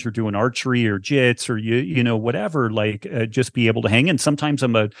range or doing archery or jits or whatever. Like just be able to hang. And sometimes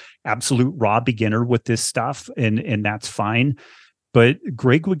I'm a absolute raw beginner with this stuff, and that's fine. But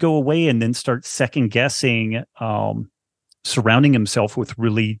Greg would go away and then start second guessing, surrounding himself with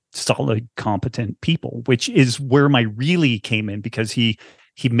really solid, competent people, which is where my really came in, because he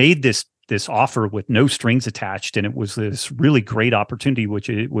made this offer with no strings attached, and it was this really great opportunity, which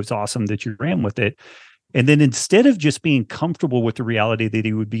it was awesome that you ran with it. And then instead of just being comfortable with the reality that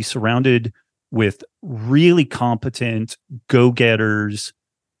he would be surrounded with really competent go-getters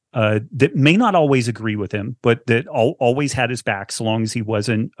that may not always agree with him, but that always had his back so long as he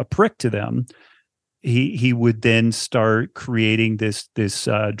wasn't a prick to them, he would then start creating this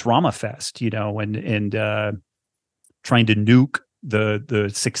drama fest, and trying to nuke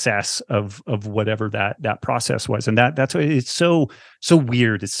the success of whatever that process was. And that's why it's so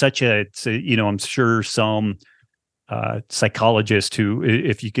weird. It's I'm sure some psychologist who,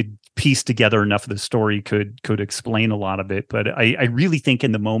 if you could piece together enough of the story, could explain a lot of it. But I really think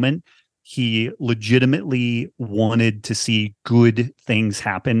in the moment, he legitimately wanted to see good things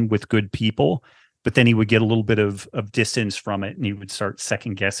happen with good people. But then he would get a little bit of distance from it, and he would start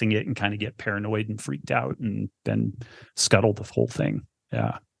second guessing it and kind of get paranoid and freaked out, and then scuttle the whole thing.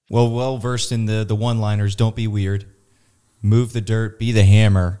 Yeah. Well versed in the one-liners. Don't be weird. Move the dirt. Be the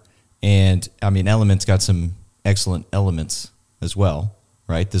hammer. And I mean, Element's got some excellent elements as well,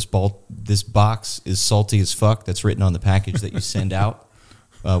 right? This box is salty as fuck. That's written on the package that you send out,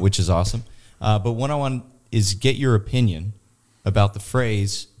 which is awesome. But what I want is get your opinion about the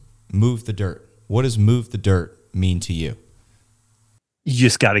phrase "move the dirt." What does move the dirt mean to you? You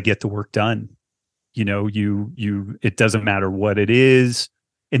just got to get the work done. It doesn't matter what it is.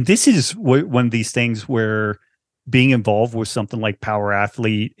 And this is one of these things where being involved with something like Power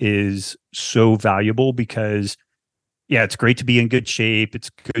Athlete is so valuable, because yeah, it's great to be in good shape. It's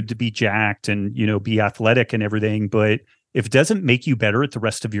good to be jacked and, be athletic and everything. But if it doesn't make you better at the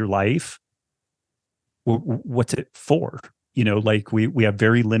rest of your life, what's it for? We have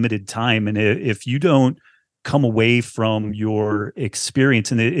very limited time. And if you don't come away from your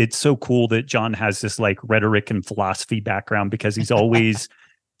experience, and it's so cool that John has this like rhetoric and philosophy background, because he's always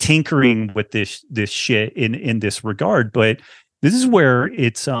tinkering with this shit in this regard. But this is where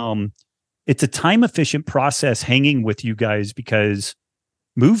it's a time efficient process hanging with you guys, because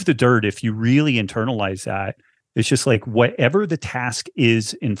move the dirt, if you really internalize that, it's just like whatever the task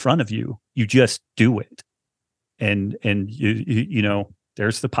is in front of you, you just do it. And you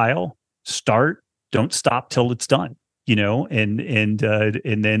there's the pile. Start, don't stop till it's done. And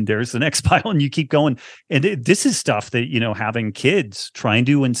then there's the next pile, and you keep going. And this is stuff that having kids, trying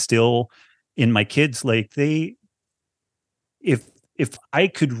to instill in my kids, like if I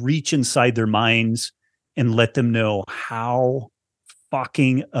could reach inside their minds and let them know how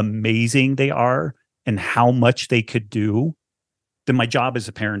fucking amazing they are and how much they could do, then my job as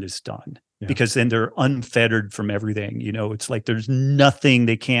a parent is done. Yeah. Because then they're unfettered from everything. It's like there's nothing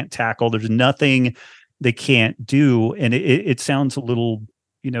they can't tackle. There's nothing they can't do. And it sounds a little,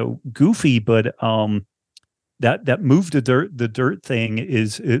 goofy, but that move the dirt thing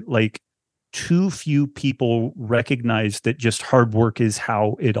is like too few people recognize that just hard work is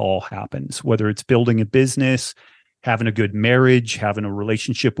how it all happens. Whether it's building a business, having a good marriage, having a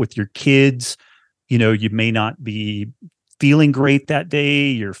relationship with your kids, you may not be feeling great that day,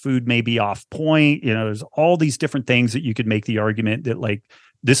 your food may be off point, there's all these different things that you could make the argument that like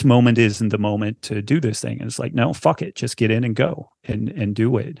this moment isn't the moment to do this thing. And it's like, no, fuck it, just get in and go and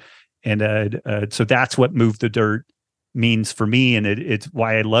do it. And so that's what move the dirt means for me. And it's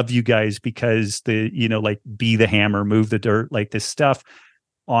why I love you guys, because like be the hammer, move the dirt, like this stuff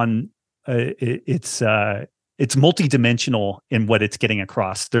on it's multidimensional in what it's getting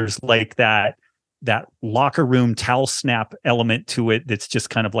across. There's like that locker room towel snap element to it that's just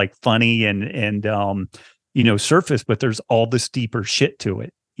kind of like funny and surface, but there's all this deeper shit to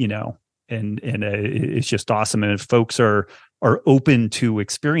it, and it's just awesome. And if folks are open to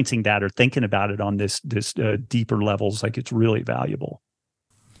experiencing that or thinking about it on this deeper levels, like it's really valuable.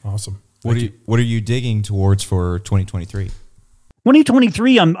 Awesome. What are you digging towards for 2023?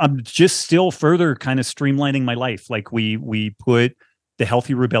 2023, I'm just still further kind of streamlining my life. Like we put the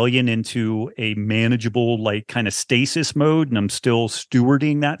Healthy Rebellion into a manageable, like kind of stasis mode, and I'm still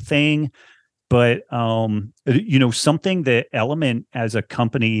stewarding that thing. But something that Element as a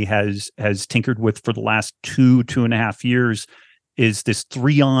company has tinkered with for the last 2.5 years is this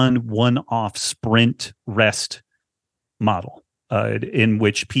 3-on, 1-off sprint rest model, in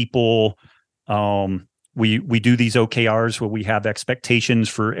which people we do these OKRs where we have expectations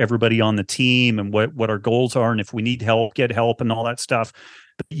for everybody on the team and what our goals are, and if we need help, get help and all that stuff.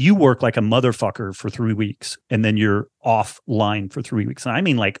 But you work like a motherfucker for 3 weeks, and then you're offline for 3 weeks. And I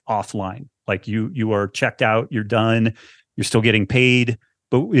mean like offline. Like you are checked out, you're done, you're still getting paid.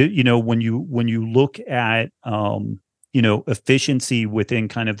 But when you look at efficiency within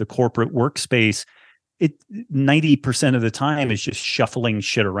kind of the corporate workspace, 90% of the time is just shuffling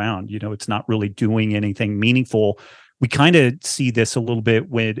shit around. It's not really doing anything meaningful. We kind of see this a little bit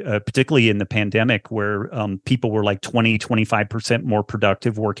with, particularly in the pandemic, where people were like 25% more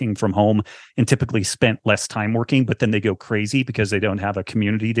productive working from home and typically spent less time working, but then they go crazy because they don't have a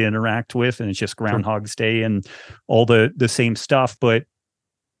community to interact with, and it's just Groundhog's Day and all the same stuff. But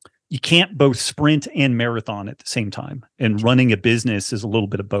you can't both sprint and marathon at the same time. And running a business is a little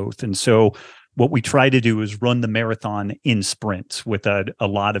bit of both. And so what we try to do is run the marathon in sprints with a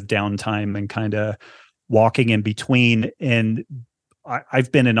lot of downtime and kind of walking in between. And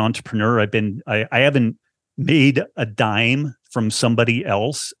I've been an entrepreneur. I haven't made a dime from somebody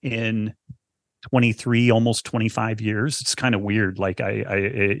else in 23, almost 25 years. It's kind of weird. Like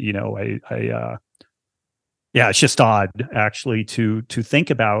it's just odd actually to think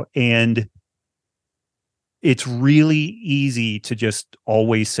about. And it's really easy to just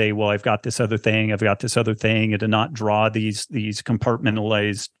always say, well, I've got this other thing, and to not draw these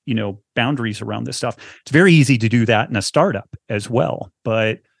compartmentalized, boundaries around this stuff. It's very easy to do that in a startup as well.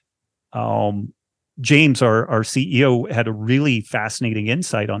 But James, our CEO, had a really fascinating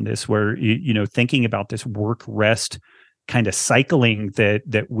insight on this, where, thinking about this work rest kind of cycling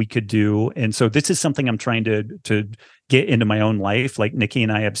that we could do. And so this is something I'm trying to get into my own life. Like Nikki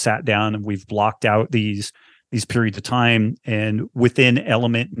and I have sat down and we've blocked out these periods of time, and within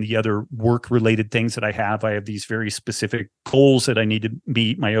Element and the other work related things that I have these very specific goals that I need to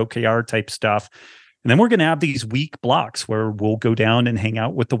meet, my OKR type stuff. And then we're going to have these week blocks where we'll go down and hang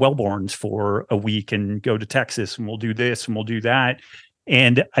out with the Wellborns for a week and go to Texas, and we'll do this and we'll do that.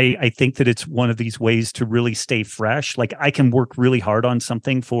 And I think that it's one of these ways to really stay fresh. Like I can work really hard on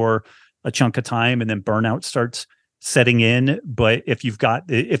something for a chunk of time and then burnout starts setting in. But if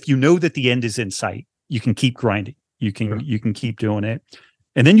you know that the end is in sight, you can keep grinding. You can keep doing it.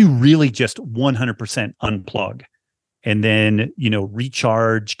 And then you really just 100% unplug, and then,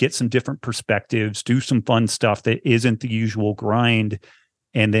 recharge, get some different perspectives, do some fun stuff that isn't the usual grind,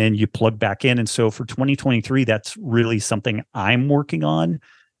 and then you plug back in. And so for 2023, that's really something I'm working on,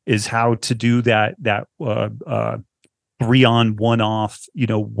 is how to do that 3-on, 1-off,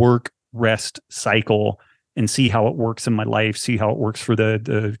 work rest cycle, and see how it works in my life, see how it works for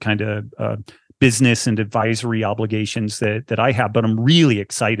the kind of business and advisory obligations that I have. But I'm really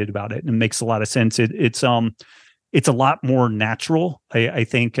excited about it, and it makes a lot of sense. It's a lot more natural. I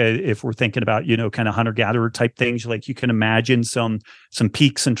think if we're thinking about, kind of hunter-gatherer type things, like you can imagine some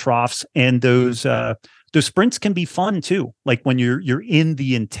peaks and troughs, and those sprints can be fun too. Like when you're in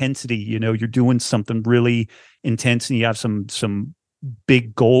the intensity, you're doing something really intense and you have some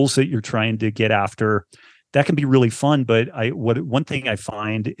big goals that you're trying to get after. That can be really fun. But one thing I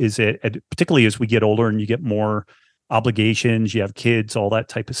find is that, particularly as we get older and you get more obligations, you have kids, all that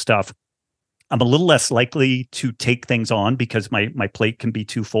type of stuff, I'm a little less likely to take things on because my plate can be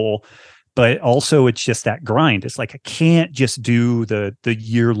too full. But also it's just that grind. It's like I can't just do the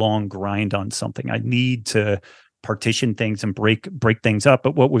year-long grind on something. I need to partition things and break things up.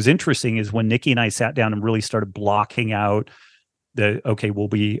 But what was interesting is when Nikki and I sat down and really started blocking out we'll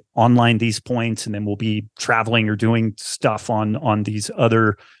be online these points, and then we'll be traveling or doing stuff on these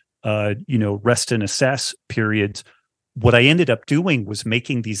other rest and assess periods. What I ended up doing was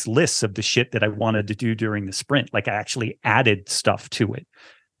making these lists of the shit that I wanted to do during the sprint. Like I actually added stuff to it.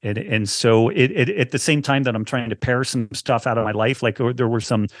 And so it at the same time that I'm trying to pare some stuff out of my life, like there were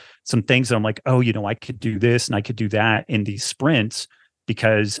some things that I'm like, I could do this and I could do that in these sprints,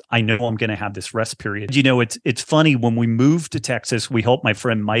 because I know I'm going to have this rest period. It's funny, when we moved to Texas, we helped my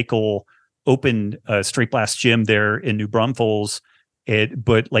friend Michael open a Straight Blast gym there in New Braunfels.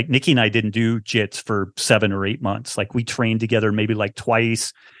 But like Nikki and I didn't do jits for 7 or 8 months. Like we trained together maybe like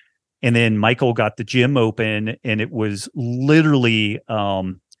twice. And then Michael got the gym open, and it was literally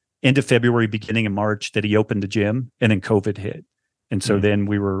end of February, beginning of March that he opened the gym, and then COVID hit. And so then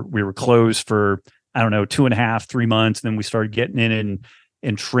we were closed for, I don't know, 2.5, 3 months. And then we started getting in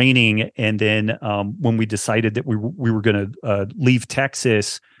and training. And then when we decided that we were going to leave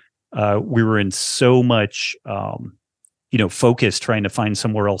Texas, we were in so much, focus trying to find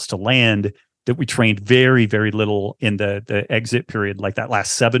somewhere else to land that we trained very, very little in the exit period, like that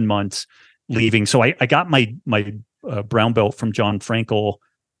last 7 months leaving. So I got my brown belt from John Frankel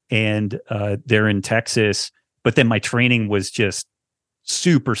and there in Texas, but then my training was just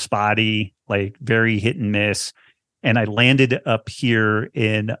super spotty, like very hit and miss. And I landed up here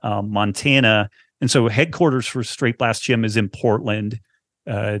in Montana. And so headquarters for Straight Blast Gym is in Portland.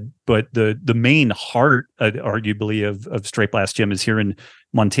 But the main heart, arguably, of Straight Blast Gym is here in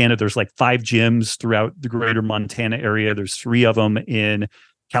Montana. There's like 5 gyms throughout the greater Montana area. There's 3 of them in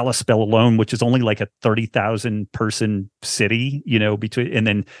Kalispell alone, which is only like a 30,000 person city, and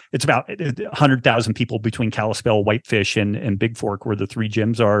then it's about 100,000 people between Kalispell, Whitefish, and Big Fork, where the 3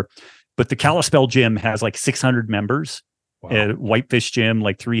 gyms are. But the Kalispell gym has like 600 members. Wow. Whitefish gym,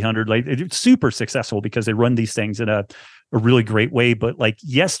 like 300. Like it's super successful because they run these things in a really great way. But like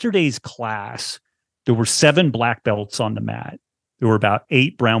yesterday's class, there were 7 black belts on the mat. There were about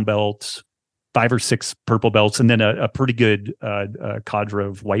 8 brown belts, 5 or 6 purple belts, and then a pretty good cadre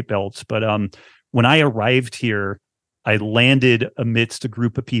of white belts. But when I arrived here, I landed amidst a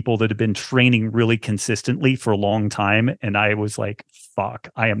group of people that had been training really consistently for a long time. And I was like, fuck,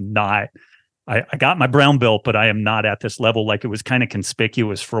 I am not. I got my brown belt, but I am not at this level. Like it was kind of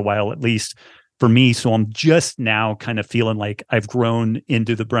conspicuous for a while, at least for me. So I'm just now kind of feeling like I've grown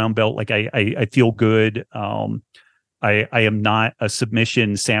into the brown belt. Like I feel good. I am not a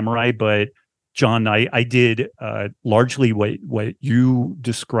submission samurai, but John, I did largely what you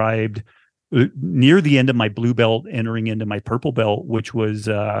described near the end of my blue belt, entering into my purple belt, which was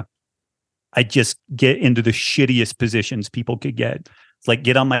I just get into the shittiest positions people could get. It's like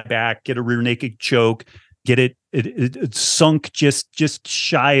get on my back, get a rear naked choke, get it sunk just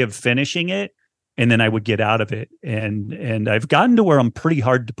shy of finishing it, and then I would get out of it. And I've gotten to where I'm pretty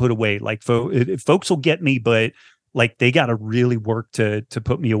hard to put away. Like folks will get me, but like they got to really work to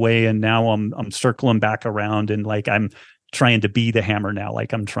put me away. And now I'm circling back around, and like I'm trying to be the hammer now.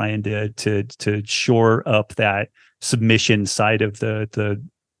 Like I'm trying to shore up that submission side of the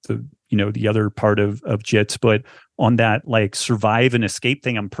other part of jits. But on that like survive and escape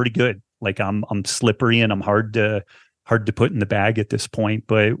thing, I'm pretty good. Like I'm slippery and I'm hard to put in the bag at this point.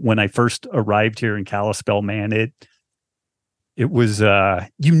 But when I first arrived here in Kalispell, man, it was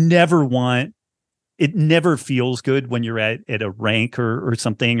it never feels good when you're at a rank or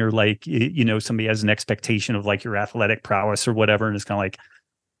something, or like, somebody has an expectation of like your athletic prowess or whatever. And it's kind of like,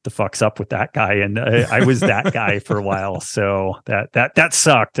 the fuck's up with that guy? And I was that guy for a while. So that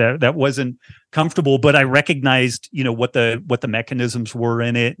sucked. That wasn't comfortable, but I recognized, what the mechanisms were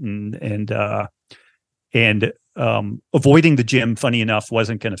in it, and avoiding the gym, funny enough,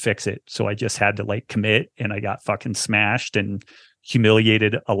 wasn't going to fix it. So I just had to like commit, and I got fucking smashed and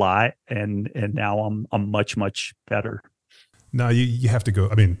humiliated a lot. And now I'm much, much better. No, you have to go.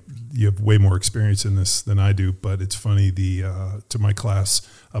 I mean, you have way more experience in this than I do, but it's funny. To my class,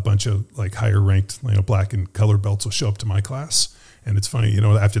 a bunch of like higher ranked, black and color belts will show up to my class. And it's funny,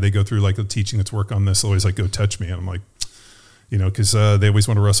 after they go through like the teaching, let's work on this, they'll always like, go touch me. And I'm like, cause they always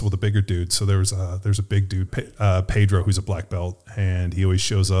want to wrestle with a bigger dude. So there's a big dude, Pedro, who's a black belt, and he always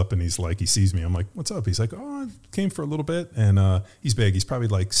shows up and he's like, he sees me. I'm like, what's up? He's like, oh, I came for a little bit. And he's big. He's probably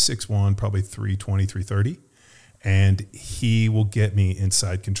like 6'1", probably 320, 330. And he will get me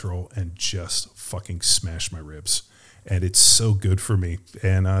inside control and just fucking smash my ribs. And it's so good for me.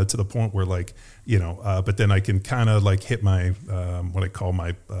 And to the point where like, but then I can kind of like hit my, what I call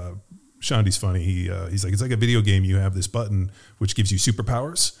my, Shandy's funny. He's like, it's like a video game. You have this button which gives you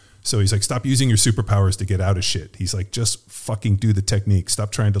superpowers. So he's like, stop using your superpowers to get out of shit. He's like, just fucking do the technique. Stop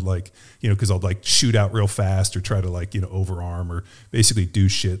trying to like, cause I'll like shoot out real fast or try to like, overarm or basically do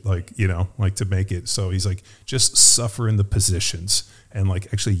shit like, like to make it. So he's like, just suffer in the positions and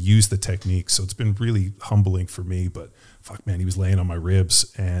like actually use the technique. So it's been really humbling for me, but fuck man, he was laying on my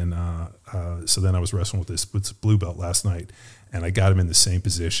ribs. And so then I was wrestling with this blue belt last night, and I got him in the same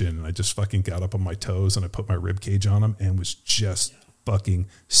position, and I just fucking got up on my toes and I put my rib cage on him and was just fucking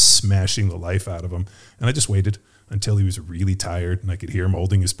smashing the life out of him. And I just waited until he was really tired and I could hear him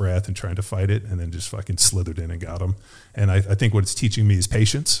holding his breath and trying to fight it, and then just fucking slithered in and got him. And I think what it's teaching me is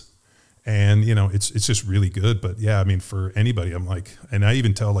patience. And, you know, it's just really good. But yeah, I mean, for anybody, I'm like, and I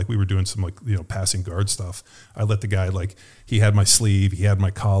even tell, like, we were doing some, like, you know, passing guard stuff. I let the guy, like, he had my sleeve, he had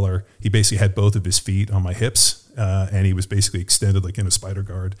my collar, he basically had both of his feet on my hips, and he was basically extended like in a spider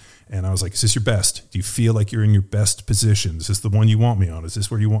guard. And I was like, is this your best? Do you feel like you're in your best position? Is this the one you want me on? Is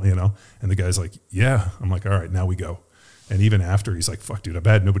this where you want, you know? And the guy's like, yeah. I'm like, all right, now we go. And even after, he's like, fuck, dude, I've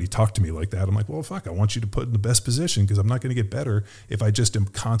had nobody talk to me like that. I'm like, well, fuck, I want you to put in the best position, because I'm not going to get better if I just am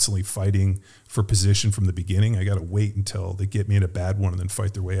constantly fighting for position from the beginning. I got to wait until they get me in a bad one and then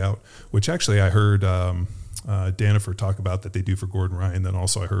fight their way out, which actually I heard Danifer talk about that they do for Gordon Ryan. Then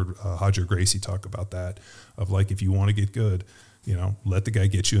also I heard Hodger Gracie talk about that, of like, if you want to get good, you know, let the guy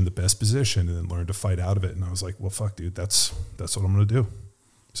get you in the best position and then learn to fight out of it. And I was like, well, fuck, dude, that's what I'm going to do.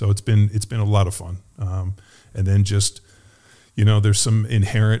 So it's been a lot of fun. And then just, you know, there's some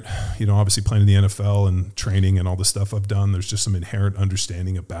inherent, you know, obviously playing in the NFL and training and all the stuff I've done, there's just some inherent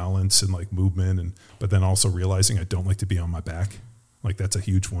understanding of balance and like movement, but then also realizing I don't like to be on my back. Like, that's a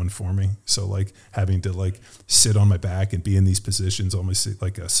huge one for me. So like having to like sit on my back and be in these positions, almost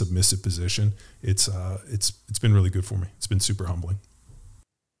like a submissive position, it's been really good for me. It's been super humbling.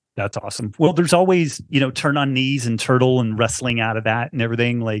 That's awesome. Well, there's always, you know, turn on knees and turtle and wrestling out of that and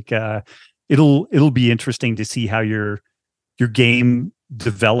everything. Like, it'll be interesting to see how your game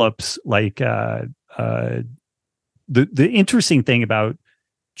develops. Like, the interesting thing about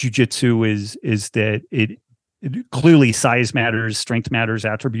jiu-jitsu is that it clearly size matters, strength matters,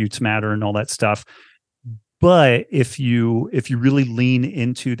 attributes matter, and all that stuff. But if you really lean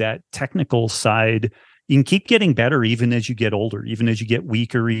into that technical side, you can keep getting better even as you get older, even as you get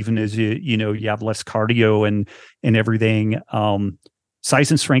weaker, even as you have less cardio and everything. Size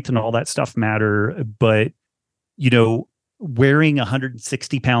and strength and all that stuff matter, but you know, wearing a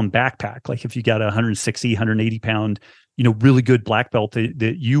 160-pound backpack, like if you got a 160, 180-pound, you know, really good black belt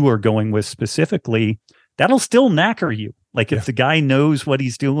that you are going with specifically, that'll still knacker you. Like if the guy knows what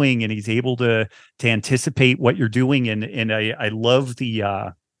he's doing and he's able to anticipate what you're doing, and I love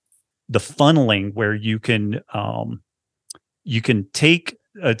the funneling where you can take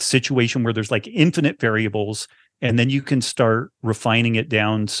a situation where there's like infinite variables, and then you can start refining it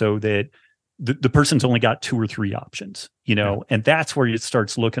down so that the person's only got 2 or 3 options, you know, and that's where it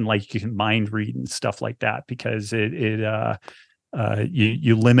starts looking like you can mind read and stuff like that, because you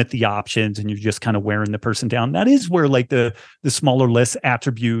limit the options and you're just kind of wearing the person down. That is where like the smaller, less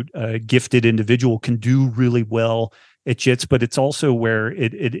attribute gifted individual can do really well at jits, but it's also where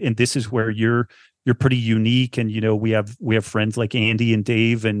and this is where you're pretty unique. And, you know, we have friends like Andy and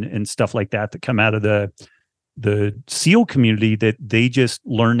Dave and stuff like that come out of the SEAL community, that they just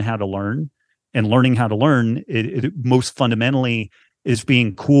learn how to learn. And learning how to learn, it most fundamentally is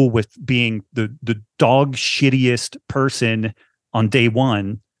being cool with being the dog shittiest person on day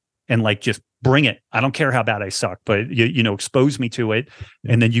one, and like, just bring it. I don't care how bad I suck, but you know, expose me to it.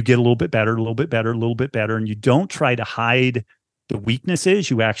 And then you get a little bit better, a little bit better, a little bit better. And you don't try to hide the weaknesses.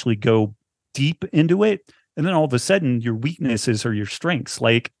 You actually go deep into it. And then all of a sudden your weaknesses are your strengths.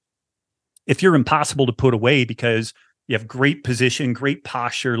 Like if you're impossible to put away because you have great position, great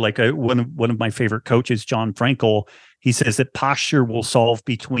posture, like one of my favorite coaches, John Frankel, he says that posture will solve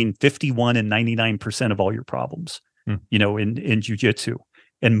between 51 and 99% of all your problems, you know, in jiu-jitsu.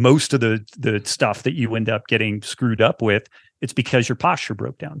 And most of the stuff that you end up getting screwed up with, it's because your posture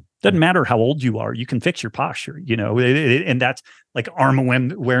broke down. Doesn't matter how old you are, you can fix your posture, you know, and that's like arm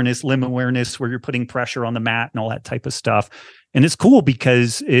awareness, limb awareness, where you're putting pressure on the mat and all that type of stuff. And it's cool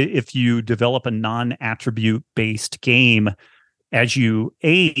because if you develop a non-attribute based game, as you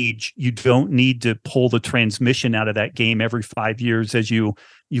age, you don't need to pull the transmission out of that game every 5 years as you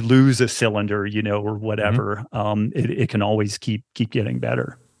lose a cylinder, you know, or whatever. It can always keep getting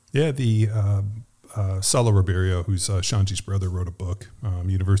better. Yeah, the Salo Ribeiro, who's Shanji's brother, wrote a book,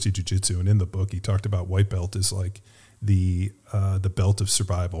 University Jiu-Jitsu, and in the book he talked about white belt is like the belt of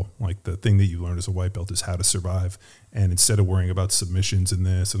survival. Like the thing that you learn as a white belt is how to survive, and instead of worrying about submissions and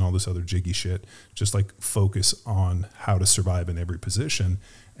this and all this other jiggy shit, just like focus on how to survive in every position.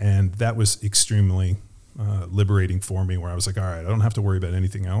 And that was extremely liberating for me, where I was like, all right, I don't have to worry about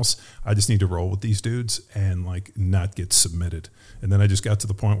anything else. I just need to roll with these dudes and like not get submitted. And then I just got to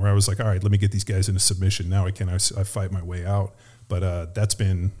the point where I was like, all right, let me get these guys into submission. Now I fight my way out. But that's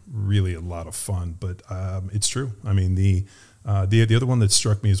been really a lot of fun. But it's true. I mean, the other one that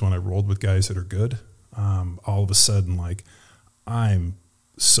struck me is when I rolled with guys that are good. All of a sudden, like I'm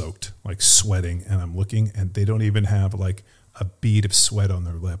soaked, like sweating, and I'm looking, and they don't even have like a bead of sweat on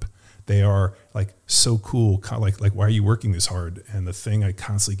their lip. They are like so cool. Kind of like, why are you working this hard? And the thing I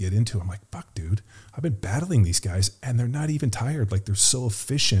constantly get into, I'm like, fuck, dude, I've been battling these guys and they're not even tired. Like they're so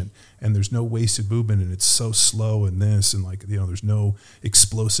efficient and there's no wasted movement and it's so slow and this and like, there's no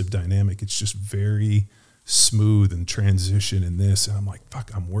explosive dynamic. It's just very smooth and transition in this. And I'm like,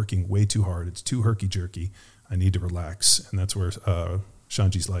 fuck, I'm working way too hard. It's too herky-jerky. I need to relax. And that's where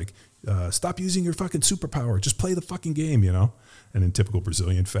Shanji's like, stop using your fucking superpower. Just play the fucking game, and in typical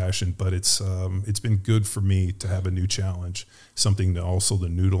Brazilian fashion. But it's been good for me to have a new challenge, something to also to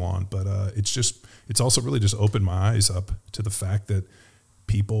noodle on. But it's also really just opened my eyes up to the fact that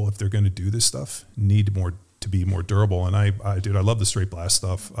people, if they're going to do this stuff, need to be more durable. And I love the Straight Blast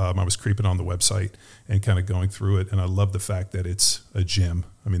stuff. I was creeping on the website and kind of going through it. And I love the fact that it's a gym.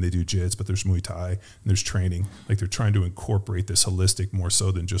 I mean, they do jits, but there's Muay Thai and there's training. Like they're trying to incorporate this holistic more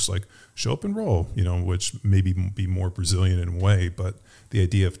so than just like show up and roll, which maybe be more Brazilian in a way. But the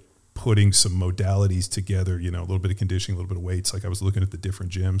idea of putting some modalities together, a little bit of conditioning, a little bit of weights. Like I was looking at the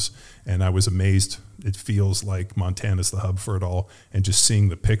different gyms and I was amazed. It feels like Montana's the hub for it all. And just seeing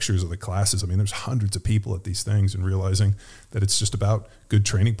the pictures of the classes. I mean, there's hundreds of people at these things and realizing that it's just about good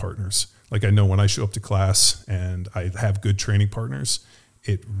training partners. Like I know when I show up to class and I have good training partners,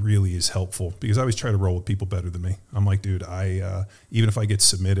 it really is helpful because I always try to roll with people better than me. I'm like, dude, even if I get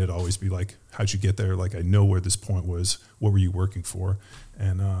submitted, I'll always be like, how'd you get there? Like, I know where this point was. What were you working for?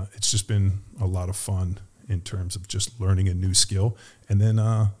 And it's just been a lot of fun in terms of just learning a new skill. And then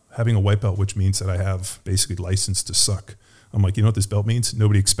having a white belt, which means that I have basically license to suck. I'm like, you know what this belt means?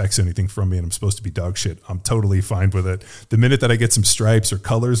 Nobody expects anything from me and I'm supposed to be dog shit. I'm totally fine with it. The minute that I get some stripes or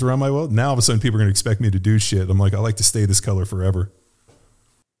colors around my belt, now all of a sudden people are going to expect me to do shit. I'm like, I like to stay this color forever.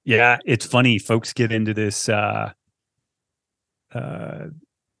 Yeah, it's funny. Folks get into this thing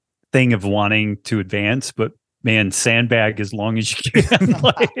of wanting to advance, but man, sandbag as long as you can.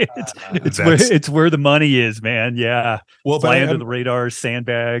 Like, it's where the money is, man. Yeah. Well, fly under the radar,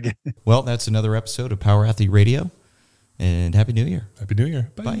 sandbag. Well, that's another episode of Power Athlete Radio. And Happy New Year. Happy New Year.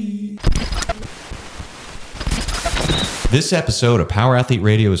 Bye. This episode of Power Athlete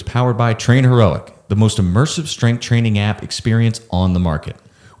Radio is powered by Train Heroic, the most immersive strength training app experience on the market.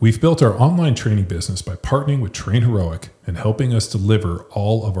 We've built our online training business by partnering with Train Heroic and helping us deliver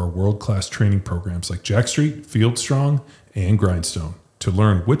all of our world-class training programs like Jack Street, Field Strong, and Grindstone. To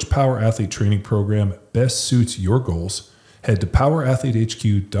learn which Power Athlete training program best suits your goals, head to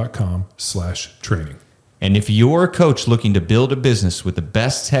powerathletehq.com/training. And if you're a coach looking to build a business with the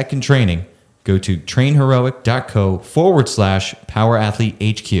best tech and training, go to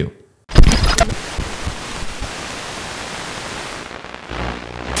trainheroic.co/powerathletehq.